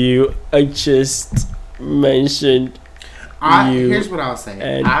mentioned you. Here's what I'll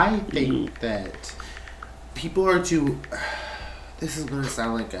say. I think that people are too. This is gonna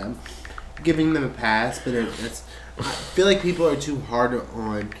sound like I'm giving them a pass, but I feel like people are too hard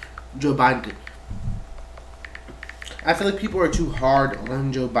on Joe Biden. I feel like people are too hard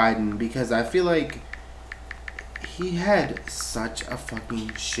on Joe Biden because I feel like he had such a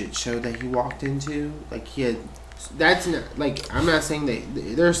fucking shit show that he walked into. I'm not saying that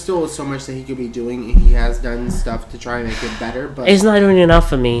there's still so much that he could be doing, and he has done stuff to try and make it better, but it's not doing enough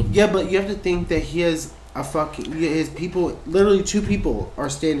for me. Yeah, but you have to think that he has his people, literally 2 people are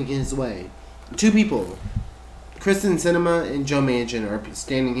standing in his way. 2 people. Kristen Sinema and Joe Manchin are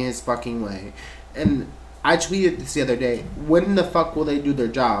standing in his fucking way. And I tweeted this the other day. When the fuck will they do their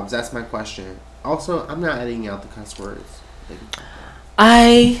jobs? That's my question. Also, I'm not editing out the cuss words.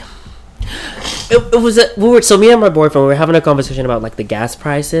 So me and my boyfriend, we were having a conversation about the gas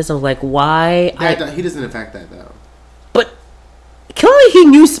prices. I was like, why? He doesn't affect that though. But clearly he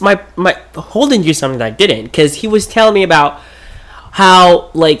knew my Holden knew something that I didn't, because he was telling me about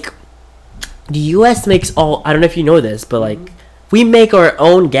how the U.S. makes all. I don't know if you know this, but we make our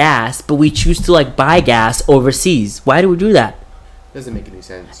own gas, but we choose to buy gas overseas. Why do we do that? Doesn't make any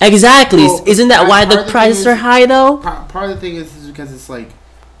sense. Exactly. Well, isn't that why the prices are high though? Part of the thing is because it's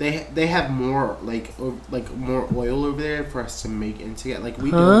they have more more oil over there for us to make and to get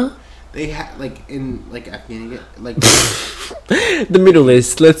we don't. They have in Afghanistan the Middle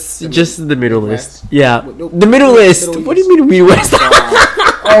East. The Middle East. Yeah, the Middle East. What do you mean Middle East?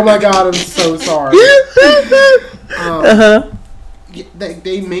 Oh my god, I'm so sorry.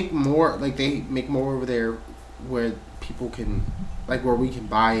 They make more over there where people can where we can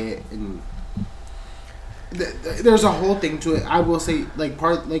buy it, and there's a whole thing to it. I will say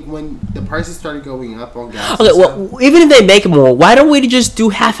when the prices started going up on gas. Okay, well, even if they make more, why don't we just do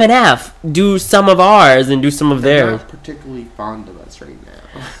half and half? Do some of ours and do some of theirs. They're not particularly fond of us right now.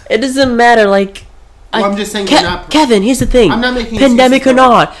 It doesn't matter. I'm just saying, Kevin. Here's the thing. I'm not making pandemic or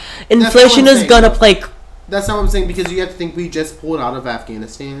not, inflation is gonna play. That's not what I'm saying, because you have to think we just pulled out of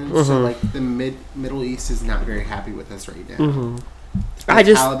Afghanistan, so the Middle East is not very happy with us right now. Mm-hmm.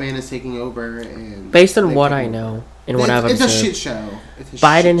 Taliban is taking over, and based on what I know and what I've observed, it's a shit show.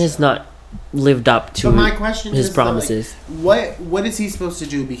 Biden has not lived up to my question his promises. What is he supposed to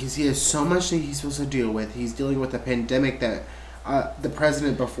do? Because he has so much that he's supposed to deal with. He's dealing with a pandemic that the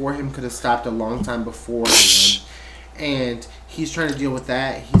president before him could have stopped a long time before him. And he's trying to deal with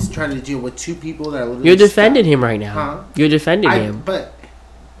that. He's trying to deal with 2 people that are literally... You're defending him right now. Huh? You're defending him. But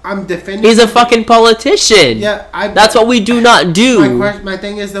I'm defending... He's a fucking politician. Yeah, that's what we do not do. My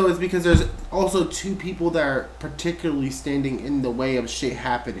thing is, though, is because there's also 2 people that are particularly standing in the way of shit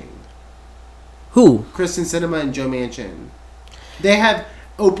happening. Who? Kristen Sinema and Joe Manchin. They have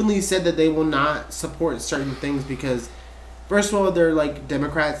openly said that they will not support certain things because... First of all, they're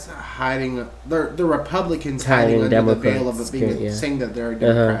Democrats hiding. They're Republicans hiding under the veil of saying that they're a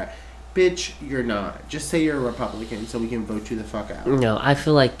Democrat. Bitch, you're not. Just say you're a Republican so we can vote you the fuck out. No, I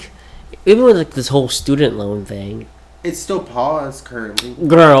feel even with this whole student loan thing, It's still paused currently.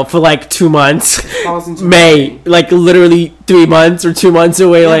 Girl, for like 2 months. May. Like literally 3 months or 2 months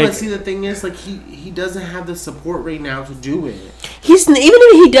away. Yeah, like, but see, the thing is, like, he doesn't have the support right now to do it. Even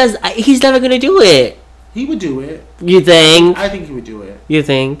if he does, he's never gonna do it. He would do it. You think? I think he would do it. You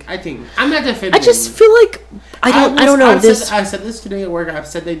think? I think. I'm not defending. I just feel like I don't know. I said this today at work. I've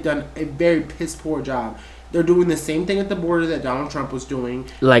said they've done a very piss poor job. They're doing the same thing at the border that Donald Trump was doing.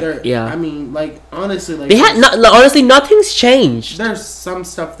 I mean, like, honestly, like... honestly, nothing's changed. There's some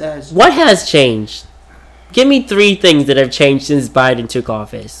stuff that has... What has changed? Give me 3 things that have changed since Biden took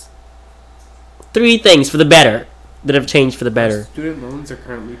office. 3 things for the better that have changed for the better. Student loans are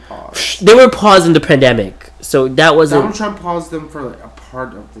currently paused. They were paused in the pandemic, so that wasn't... Donald Trump paused them for, like, a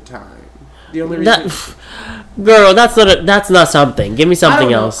part of the time. The only reason... Girl, that's not something. Give me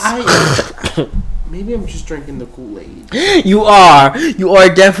something else. Maybe I'm just drinking the Kool-Aid. You are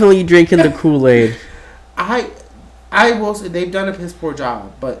definitely drinking the Kool-Aid. I will say they've done a piss poor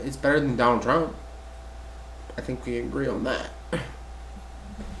job, but it's better than Donald Trump. I think we agree on that.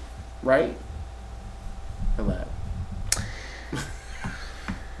 Right? Hello.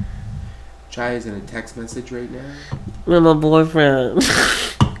 Chai is in a text message right now. With my boyfriend.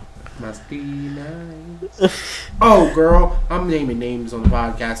 Must be nice. Oh, girl. I'm naming names on the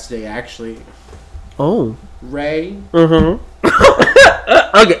podcast today, actually. Oh. Ray. Mm-hmm.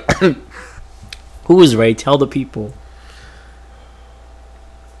 Okay. Who is Ray? Tell the people.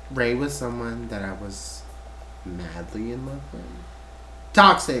 Ray was someone that I was madly in love with.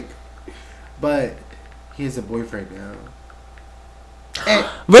 Toxic. But he has a boyfriend now. And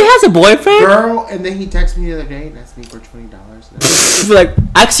Ray has a boyfriend? Girl, and then he texted me the other day and asked me for $20. Like,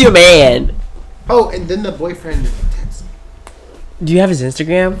 ask your man. Oh, and then the boyfriend texted me. Do you have his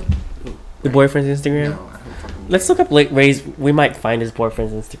Instagram? The boyfriend's Instagram? No, I don't fucking Let's look up Ray's. We might find his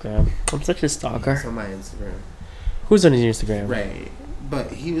boyfriend's Instagram. I'm such a stalker. It's on my Instagram. Who's on his Instagram? Ray.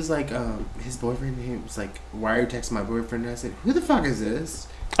 But he was like, his boyfriend, he was like, why are you texting my boyfriend? And I said, who the fuck is this?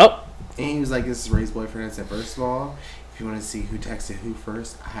 Oh. And he was like, this is Ray's boyfriend. I said, first of all, if you want to see who texted who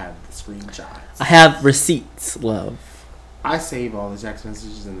first, I have the screenshots. I have receipts, love. I save all the text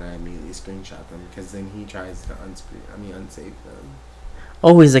messages and I immediately screenshot them because then he tries to unsave them.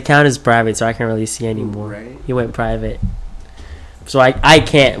 Oh, his account is private, so I can't really see anymore. Right. He went private. So I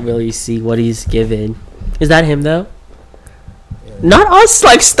can't really see what he's given. Is that him, though? Yeah. Not us,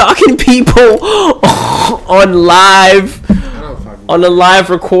 like, stalking people on live. On a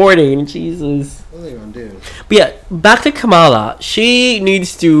live recording. Jesus. What are they going to do? But yeah, back to Kamala. She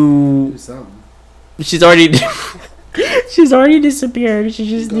needs to... Do something. She's already... She's already disappeared. She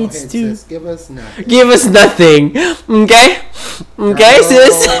just needs ahead, to... Sis. Give us nothing. Give us nothing. Okay? Okay,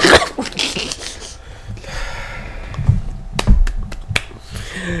 sis?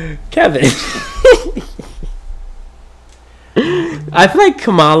 Kevin. I feel like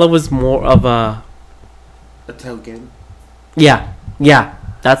Kamala was more of a token. Yeah.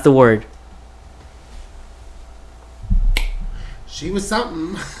 That's the word. She was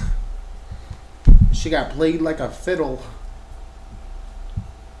something. She got played like a fiddle.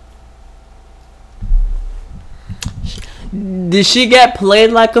 Did she get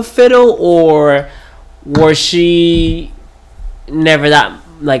played like a fiddle, or was she never that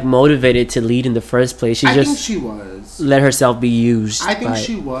like motivated to lead in the first place? I think she was. Let herself be used. I think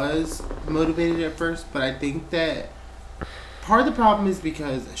she was motivated at first, but I think that part of the problem is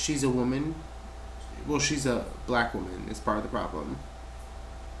because she's a woman. Well, she's a black woman. Is part of the problem.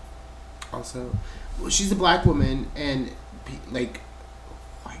 Also, well, she's a black woman, and like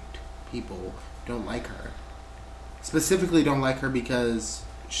white people don't like her. Specifically, don't like her because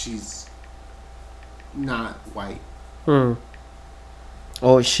she's not white. Oh,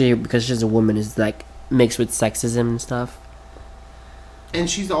 because she's a woman is like mixed with sexism and stuff. And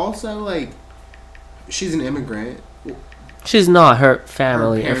she's also like, she's an immigrant. She's not. Her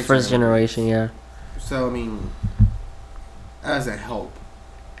family, her first generation, yeah. So I mean, that doesn't help.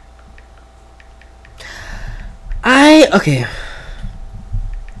 Okay.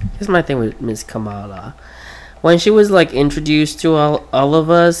 Here's my thing with Miss Kamala. When she was like introduced to all of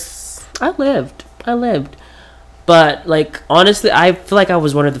us, I lived. But like honestly, I feel like I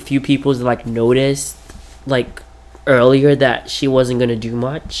was one of the few people that like noticed like earlier that she wasn't gonna do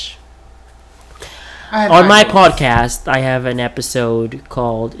much. On my podcast, I have an episode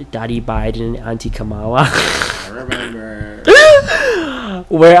called Daddy Biden Auntie Kamala. I remember.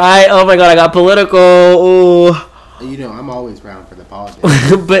 Where oh my god, I got political. Ooh. You know, I'm always round for the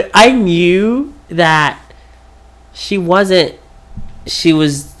politics. But I knew that she wasn't. She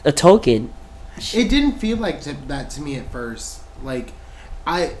was a token. It didn't feel like that to me at first. Like,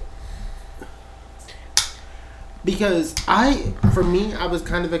 Because for me, I was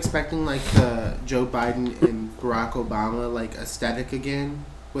kind of expecting like the Joe Biden and Barack Obama like aesthetic again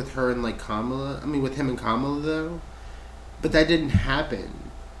with her and like Kamala. I mean, with him and Kamala though, but that didn't happen.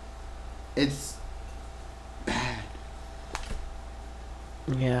 It's bad.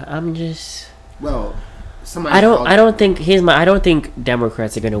 Yeah, I'm just. Well, I don't think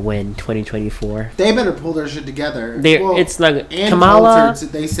Democrats are gonna win 2024. They better pull their shit together. It's not Kamala.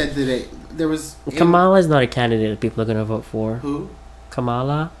 They said that there was. Kamala is not a candidate that people are gonna vote for. Who?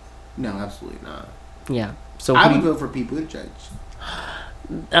 Kamala? No, absolutely not. Yeah. So I would vote for Pete Buttigieg.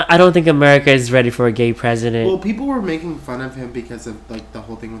 I don't think America is ready for a gay president. Well, people were making fun of him because of like the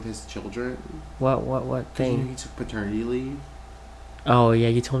whole thing with his children. What thing? You know, he took paternity leave. Oh yeah,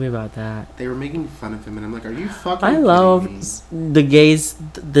 you told me about that. They were making fun of him, and I'm like, "Are you fucking?" I love the gays.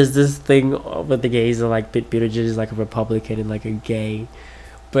 There's this thing with the gays, are like Pete Buttigieg is like a Republican and like a gay,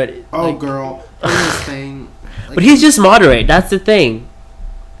 but girl, this thing. Like, but he's just moderate. That's the thing.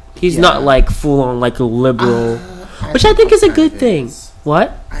 He's not like full on like a liberal, which I think is a good thing.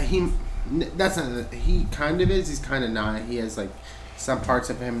 What? That's not. He kind of is. He's kind of not. He has like some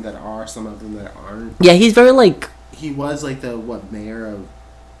parts of him that are, some of them that aren't. Yeah, he's very like. He was like the mayor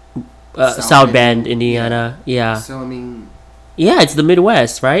of South Bend, Indiana. Yeah. So I mean. Yeah, it's the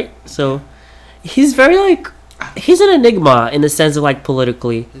Midwest, right? So he's very like. He's an enigma in the sense of like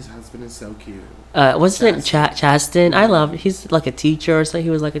politically. His husband is so cute. Wasn't it Chasten? I love. He's like a teacher, or something. He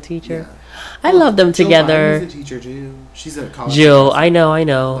was like a teacher. Yeah. I love them together. Jill Biden's a teacher too. She's a college. Jill, I know.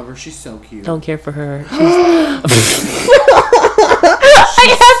 Love her. She's so cute. Don't care for her.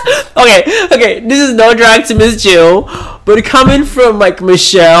 Okay. This is no drag to Miss Jill, but coming from like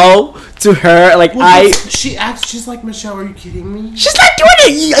Michelle to her, like she acts just like Michelle. Are you kidding me? She's like doing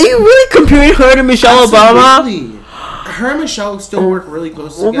it. Are you really comparing her to Michelle Obama? Her and Michelle still work really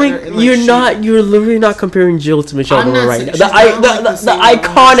close together. And, like, you're literally not comparing Jill to Michelle Obama right now. The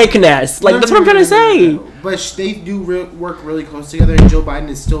iconicness. Like, that's what I'm trying to say. But they do work really close together, and Joe Biden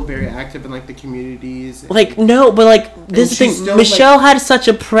is still very active in, like, the communities. Like, no, but, like, this thing, Michelle had such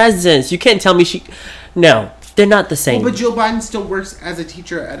a presence. You can't tell me no, they're not the same. Well, but Joe Biden still works as a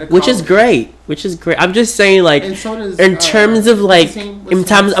teacher at a college. Which is great. I'm just saying, like, and so does, in terms of, like, I'm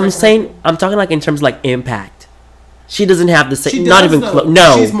talking, like, in terms of, like, impact. She doesn't have the same. Not even close.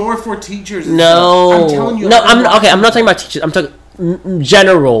 No, she's more for teachers. No, I'm telling you. No, I'm not talking about teachers. I'm talking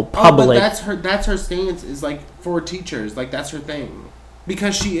general public. But that's her stance. Is like for teachers. Like that's her thing.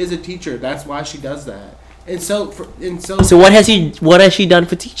 Because she is a teacher. That's why she does that. So what has she done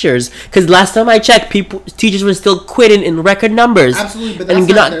for teachers? Because last time I checked, teachers were still quitting in record numbers. Absolutely, but that's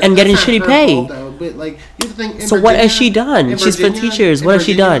getting shitty pay. But like you have to think. So what has she done? She's for teachers. What has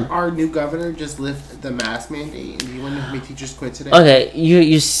she done? Our new governor just lifted the mask mandate, and you want to make teachers quit today. Okay,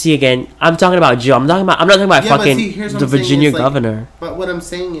 you see again. I'm talking about Joe. I'm not talking about the Virginia governor. But what I'm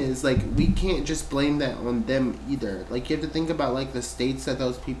saying is like we can't just blame that on them either. Like you have to think about like the states that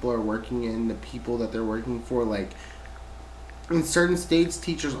those people are working in, the people that they're working for. Like in certain states,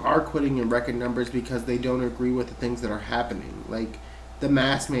 teachers are quitting in record numbers because they don't agree with the things that are happening. Like the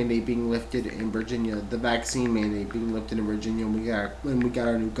mask mandate being lifted in Virginia, the vaccine mandate being lifted in Virginia, when we got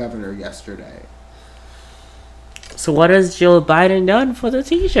our new governor yesterday. So what has Jill Biden done for the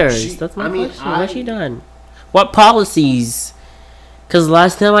teachers? That's my question. What has she done? What policies? Because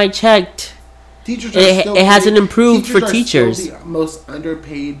last time I checked, it hasn't improved for teachers. Still the most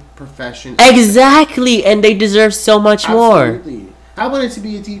underpaid profession. Exactly, and they deserve so much more. Absolutely. I wanted to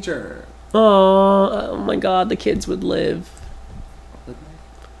be a teacher. Oh my God, the kids would live.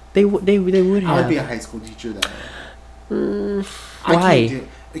 They would have. I would be a high school teacher though. Why?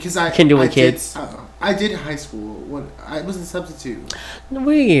 Because I can do with kids. I did high school when I was a substitute.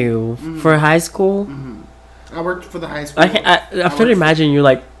 Were you for high school? Mm-hmm. I worked for the high school. I feel to imagine you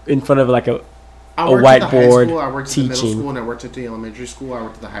like in front of like a whiteboard I worked teaching. At the middle school and I worked at the elementary school. I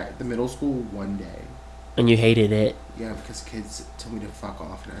worked at the middle school one day. And you hated it? Yeah, because kids told me to fuck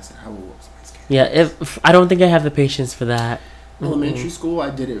off, and I said I will whoop somebody's kid. Yeah, if I don't think I have the patience for that. Elementary school, I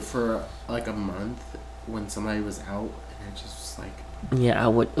did it for like a month when somebody was out, and it just was like. Yeah, I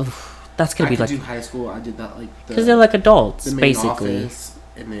would. That's gonna be like. I do high school. I did that like. Because they're like adults, the main basically. Office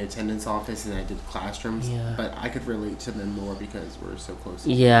and the attendance office, and I did classrooms. Yeah. But I could relate to them more because we're so close.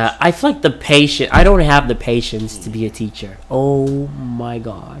 Yeah, I feel like the patience. I don't have the patience to be a teacher. Oh my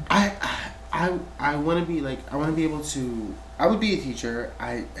God. I want to be like. I want to be able to. I would be a teacher.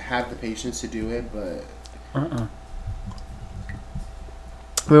 I have the patience to do it, but.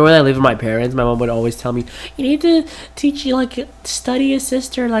 Remember when I lived with my parents, my mom would always tell me, you need to teach you, like, study your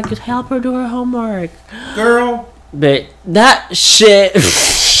sister, like, help her do her homework. Girl. But that shit.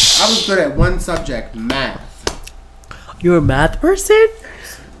 I was good at one subject, math. You're a math person?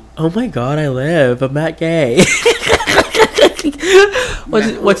 Oh my god, I live. I'm not gay.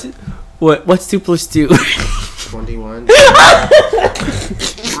 What's 2 plus 2? 21.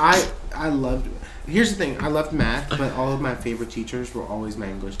 I loved. Here's the thing. I loved math, but all of my favorite teachers were always my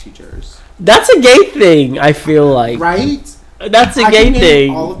English teachers. That's a gay thing. I feel like. Right? That's a gay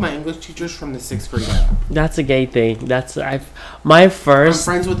thing. All of my English teachers from the 6th grade up. That's a gay thing. My first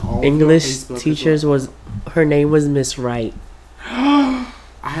I'm friends with all English teachers was. Her name was Miss Wright.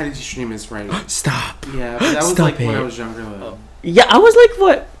 I had a teacher named Miss Wright. Stop. Yeah, but that was Stop like it. when I was younger though. Yeah, I was like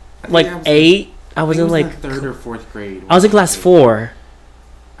what? Like 8? I was in like 3rd or 4th grade. I was in class 4.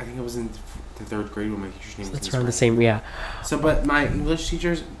 I think I was in the 3rd grade when my teacher's name was That's Miss around Wright. the same, yeah. So, but my English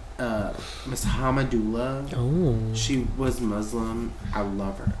teachers, Miss Hamadullah, Oh. she was Muslim. I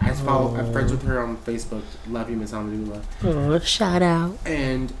love her. I'm friends with her on Facebook. Love you, Miss Hamadullah. Oh, shout out.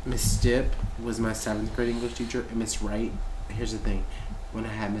 And Miss Stipp was my 7th grade English teacher. And Miss Wright, here's the thing. When I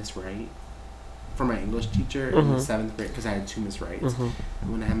had Miss Wright, for my English teacher in the 7th grade, because I had 2 Miss Wrights.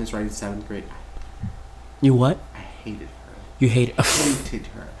 And when I had Miss Wright in 7th grade, You what? I hated her. You hate Hated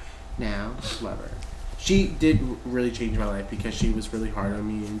her. Now, love her. She did really change my life because she was really hard on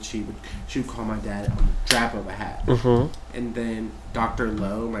me, and she would call my dad on the drop of a hat. And then Dr.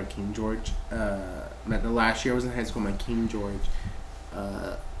 Lowe, my King George, the last year I was in high school, my King George,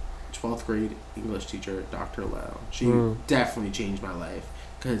 12th grade English teacher, Dr. Lowe. She definitely changed my life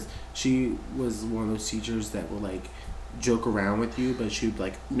because she was one of those teachers that will like joke around with you, but she'd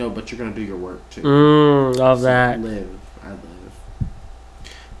like, no, but you're gonna do your work too. Love So that. I live.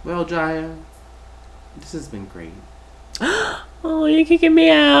 Well, Jaya, this has been great. Oh, you're kicking me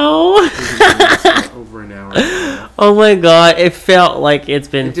out. Over an hour. Now. Oh my god, it felt like it's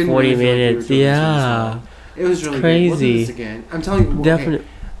been It didn't 40 really feel like we were minutes. doing this Yeah. It was really crazy. Good. We'll do this again. I'm telling you. Well, Definitely.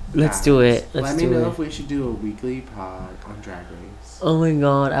 Let's do it. Let me know if we should do a weekly pod on Drag Race. Oh my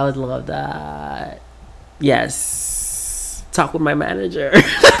god, I would love that. Yes. Talk with my manager.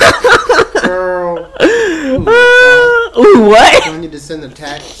 Girl. Ooh, what? I need to send a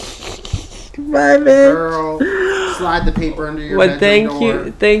text. My man. Girl. Slide the paper under your bedroom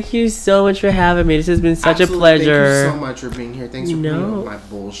door. Thank you so much for having me. This has been such Absolutely. a pleasure. Thank you so much for being here. Thanks for putting up with my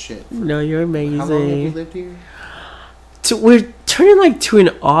bullshit. No, you're amazing. How long have you lived here? We're turning like 2 in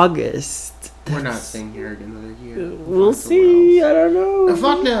August. We're not staying here another year. We'll see. I don't know.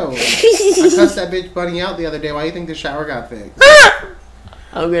 Fuck no. I cussed that bitch Bunny out the other day. Why do you think the shower got fixed?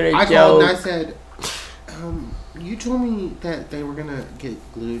 I'm gonna I joke. called and I said, you told me that they were gonna get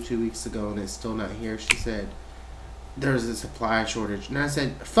glue 2 weeks ago and it's still not here. She said, there's a supply shortage. And I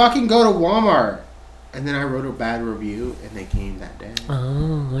said, fucking go to Walmart. And then I wrote a bad review and they came that day.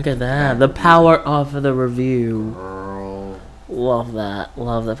 Oh, look at that. The power of the review. Girl. Love that.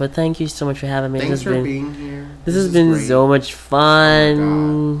 Love that. But thank you so much for having me. Thanks for being here. This has been great. so much fun.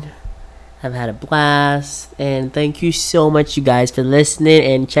 Oh my God. I've had a blast. And thank you so much, you guys, for listening.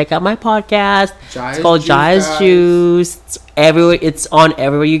 And check out my podcast. Jaya's it's called Juice, Jaya's guys. Juice. It's everywhere. It's on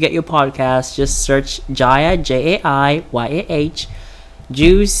everywhere you get your podcast. Just search Jaya, Jaiyah,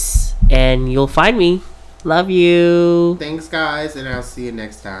 Juice, and you'll find me. Love you. Thanks, guys, and I'll see you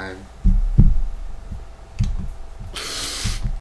next time.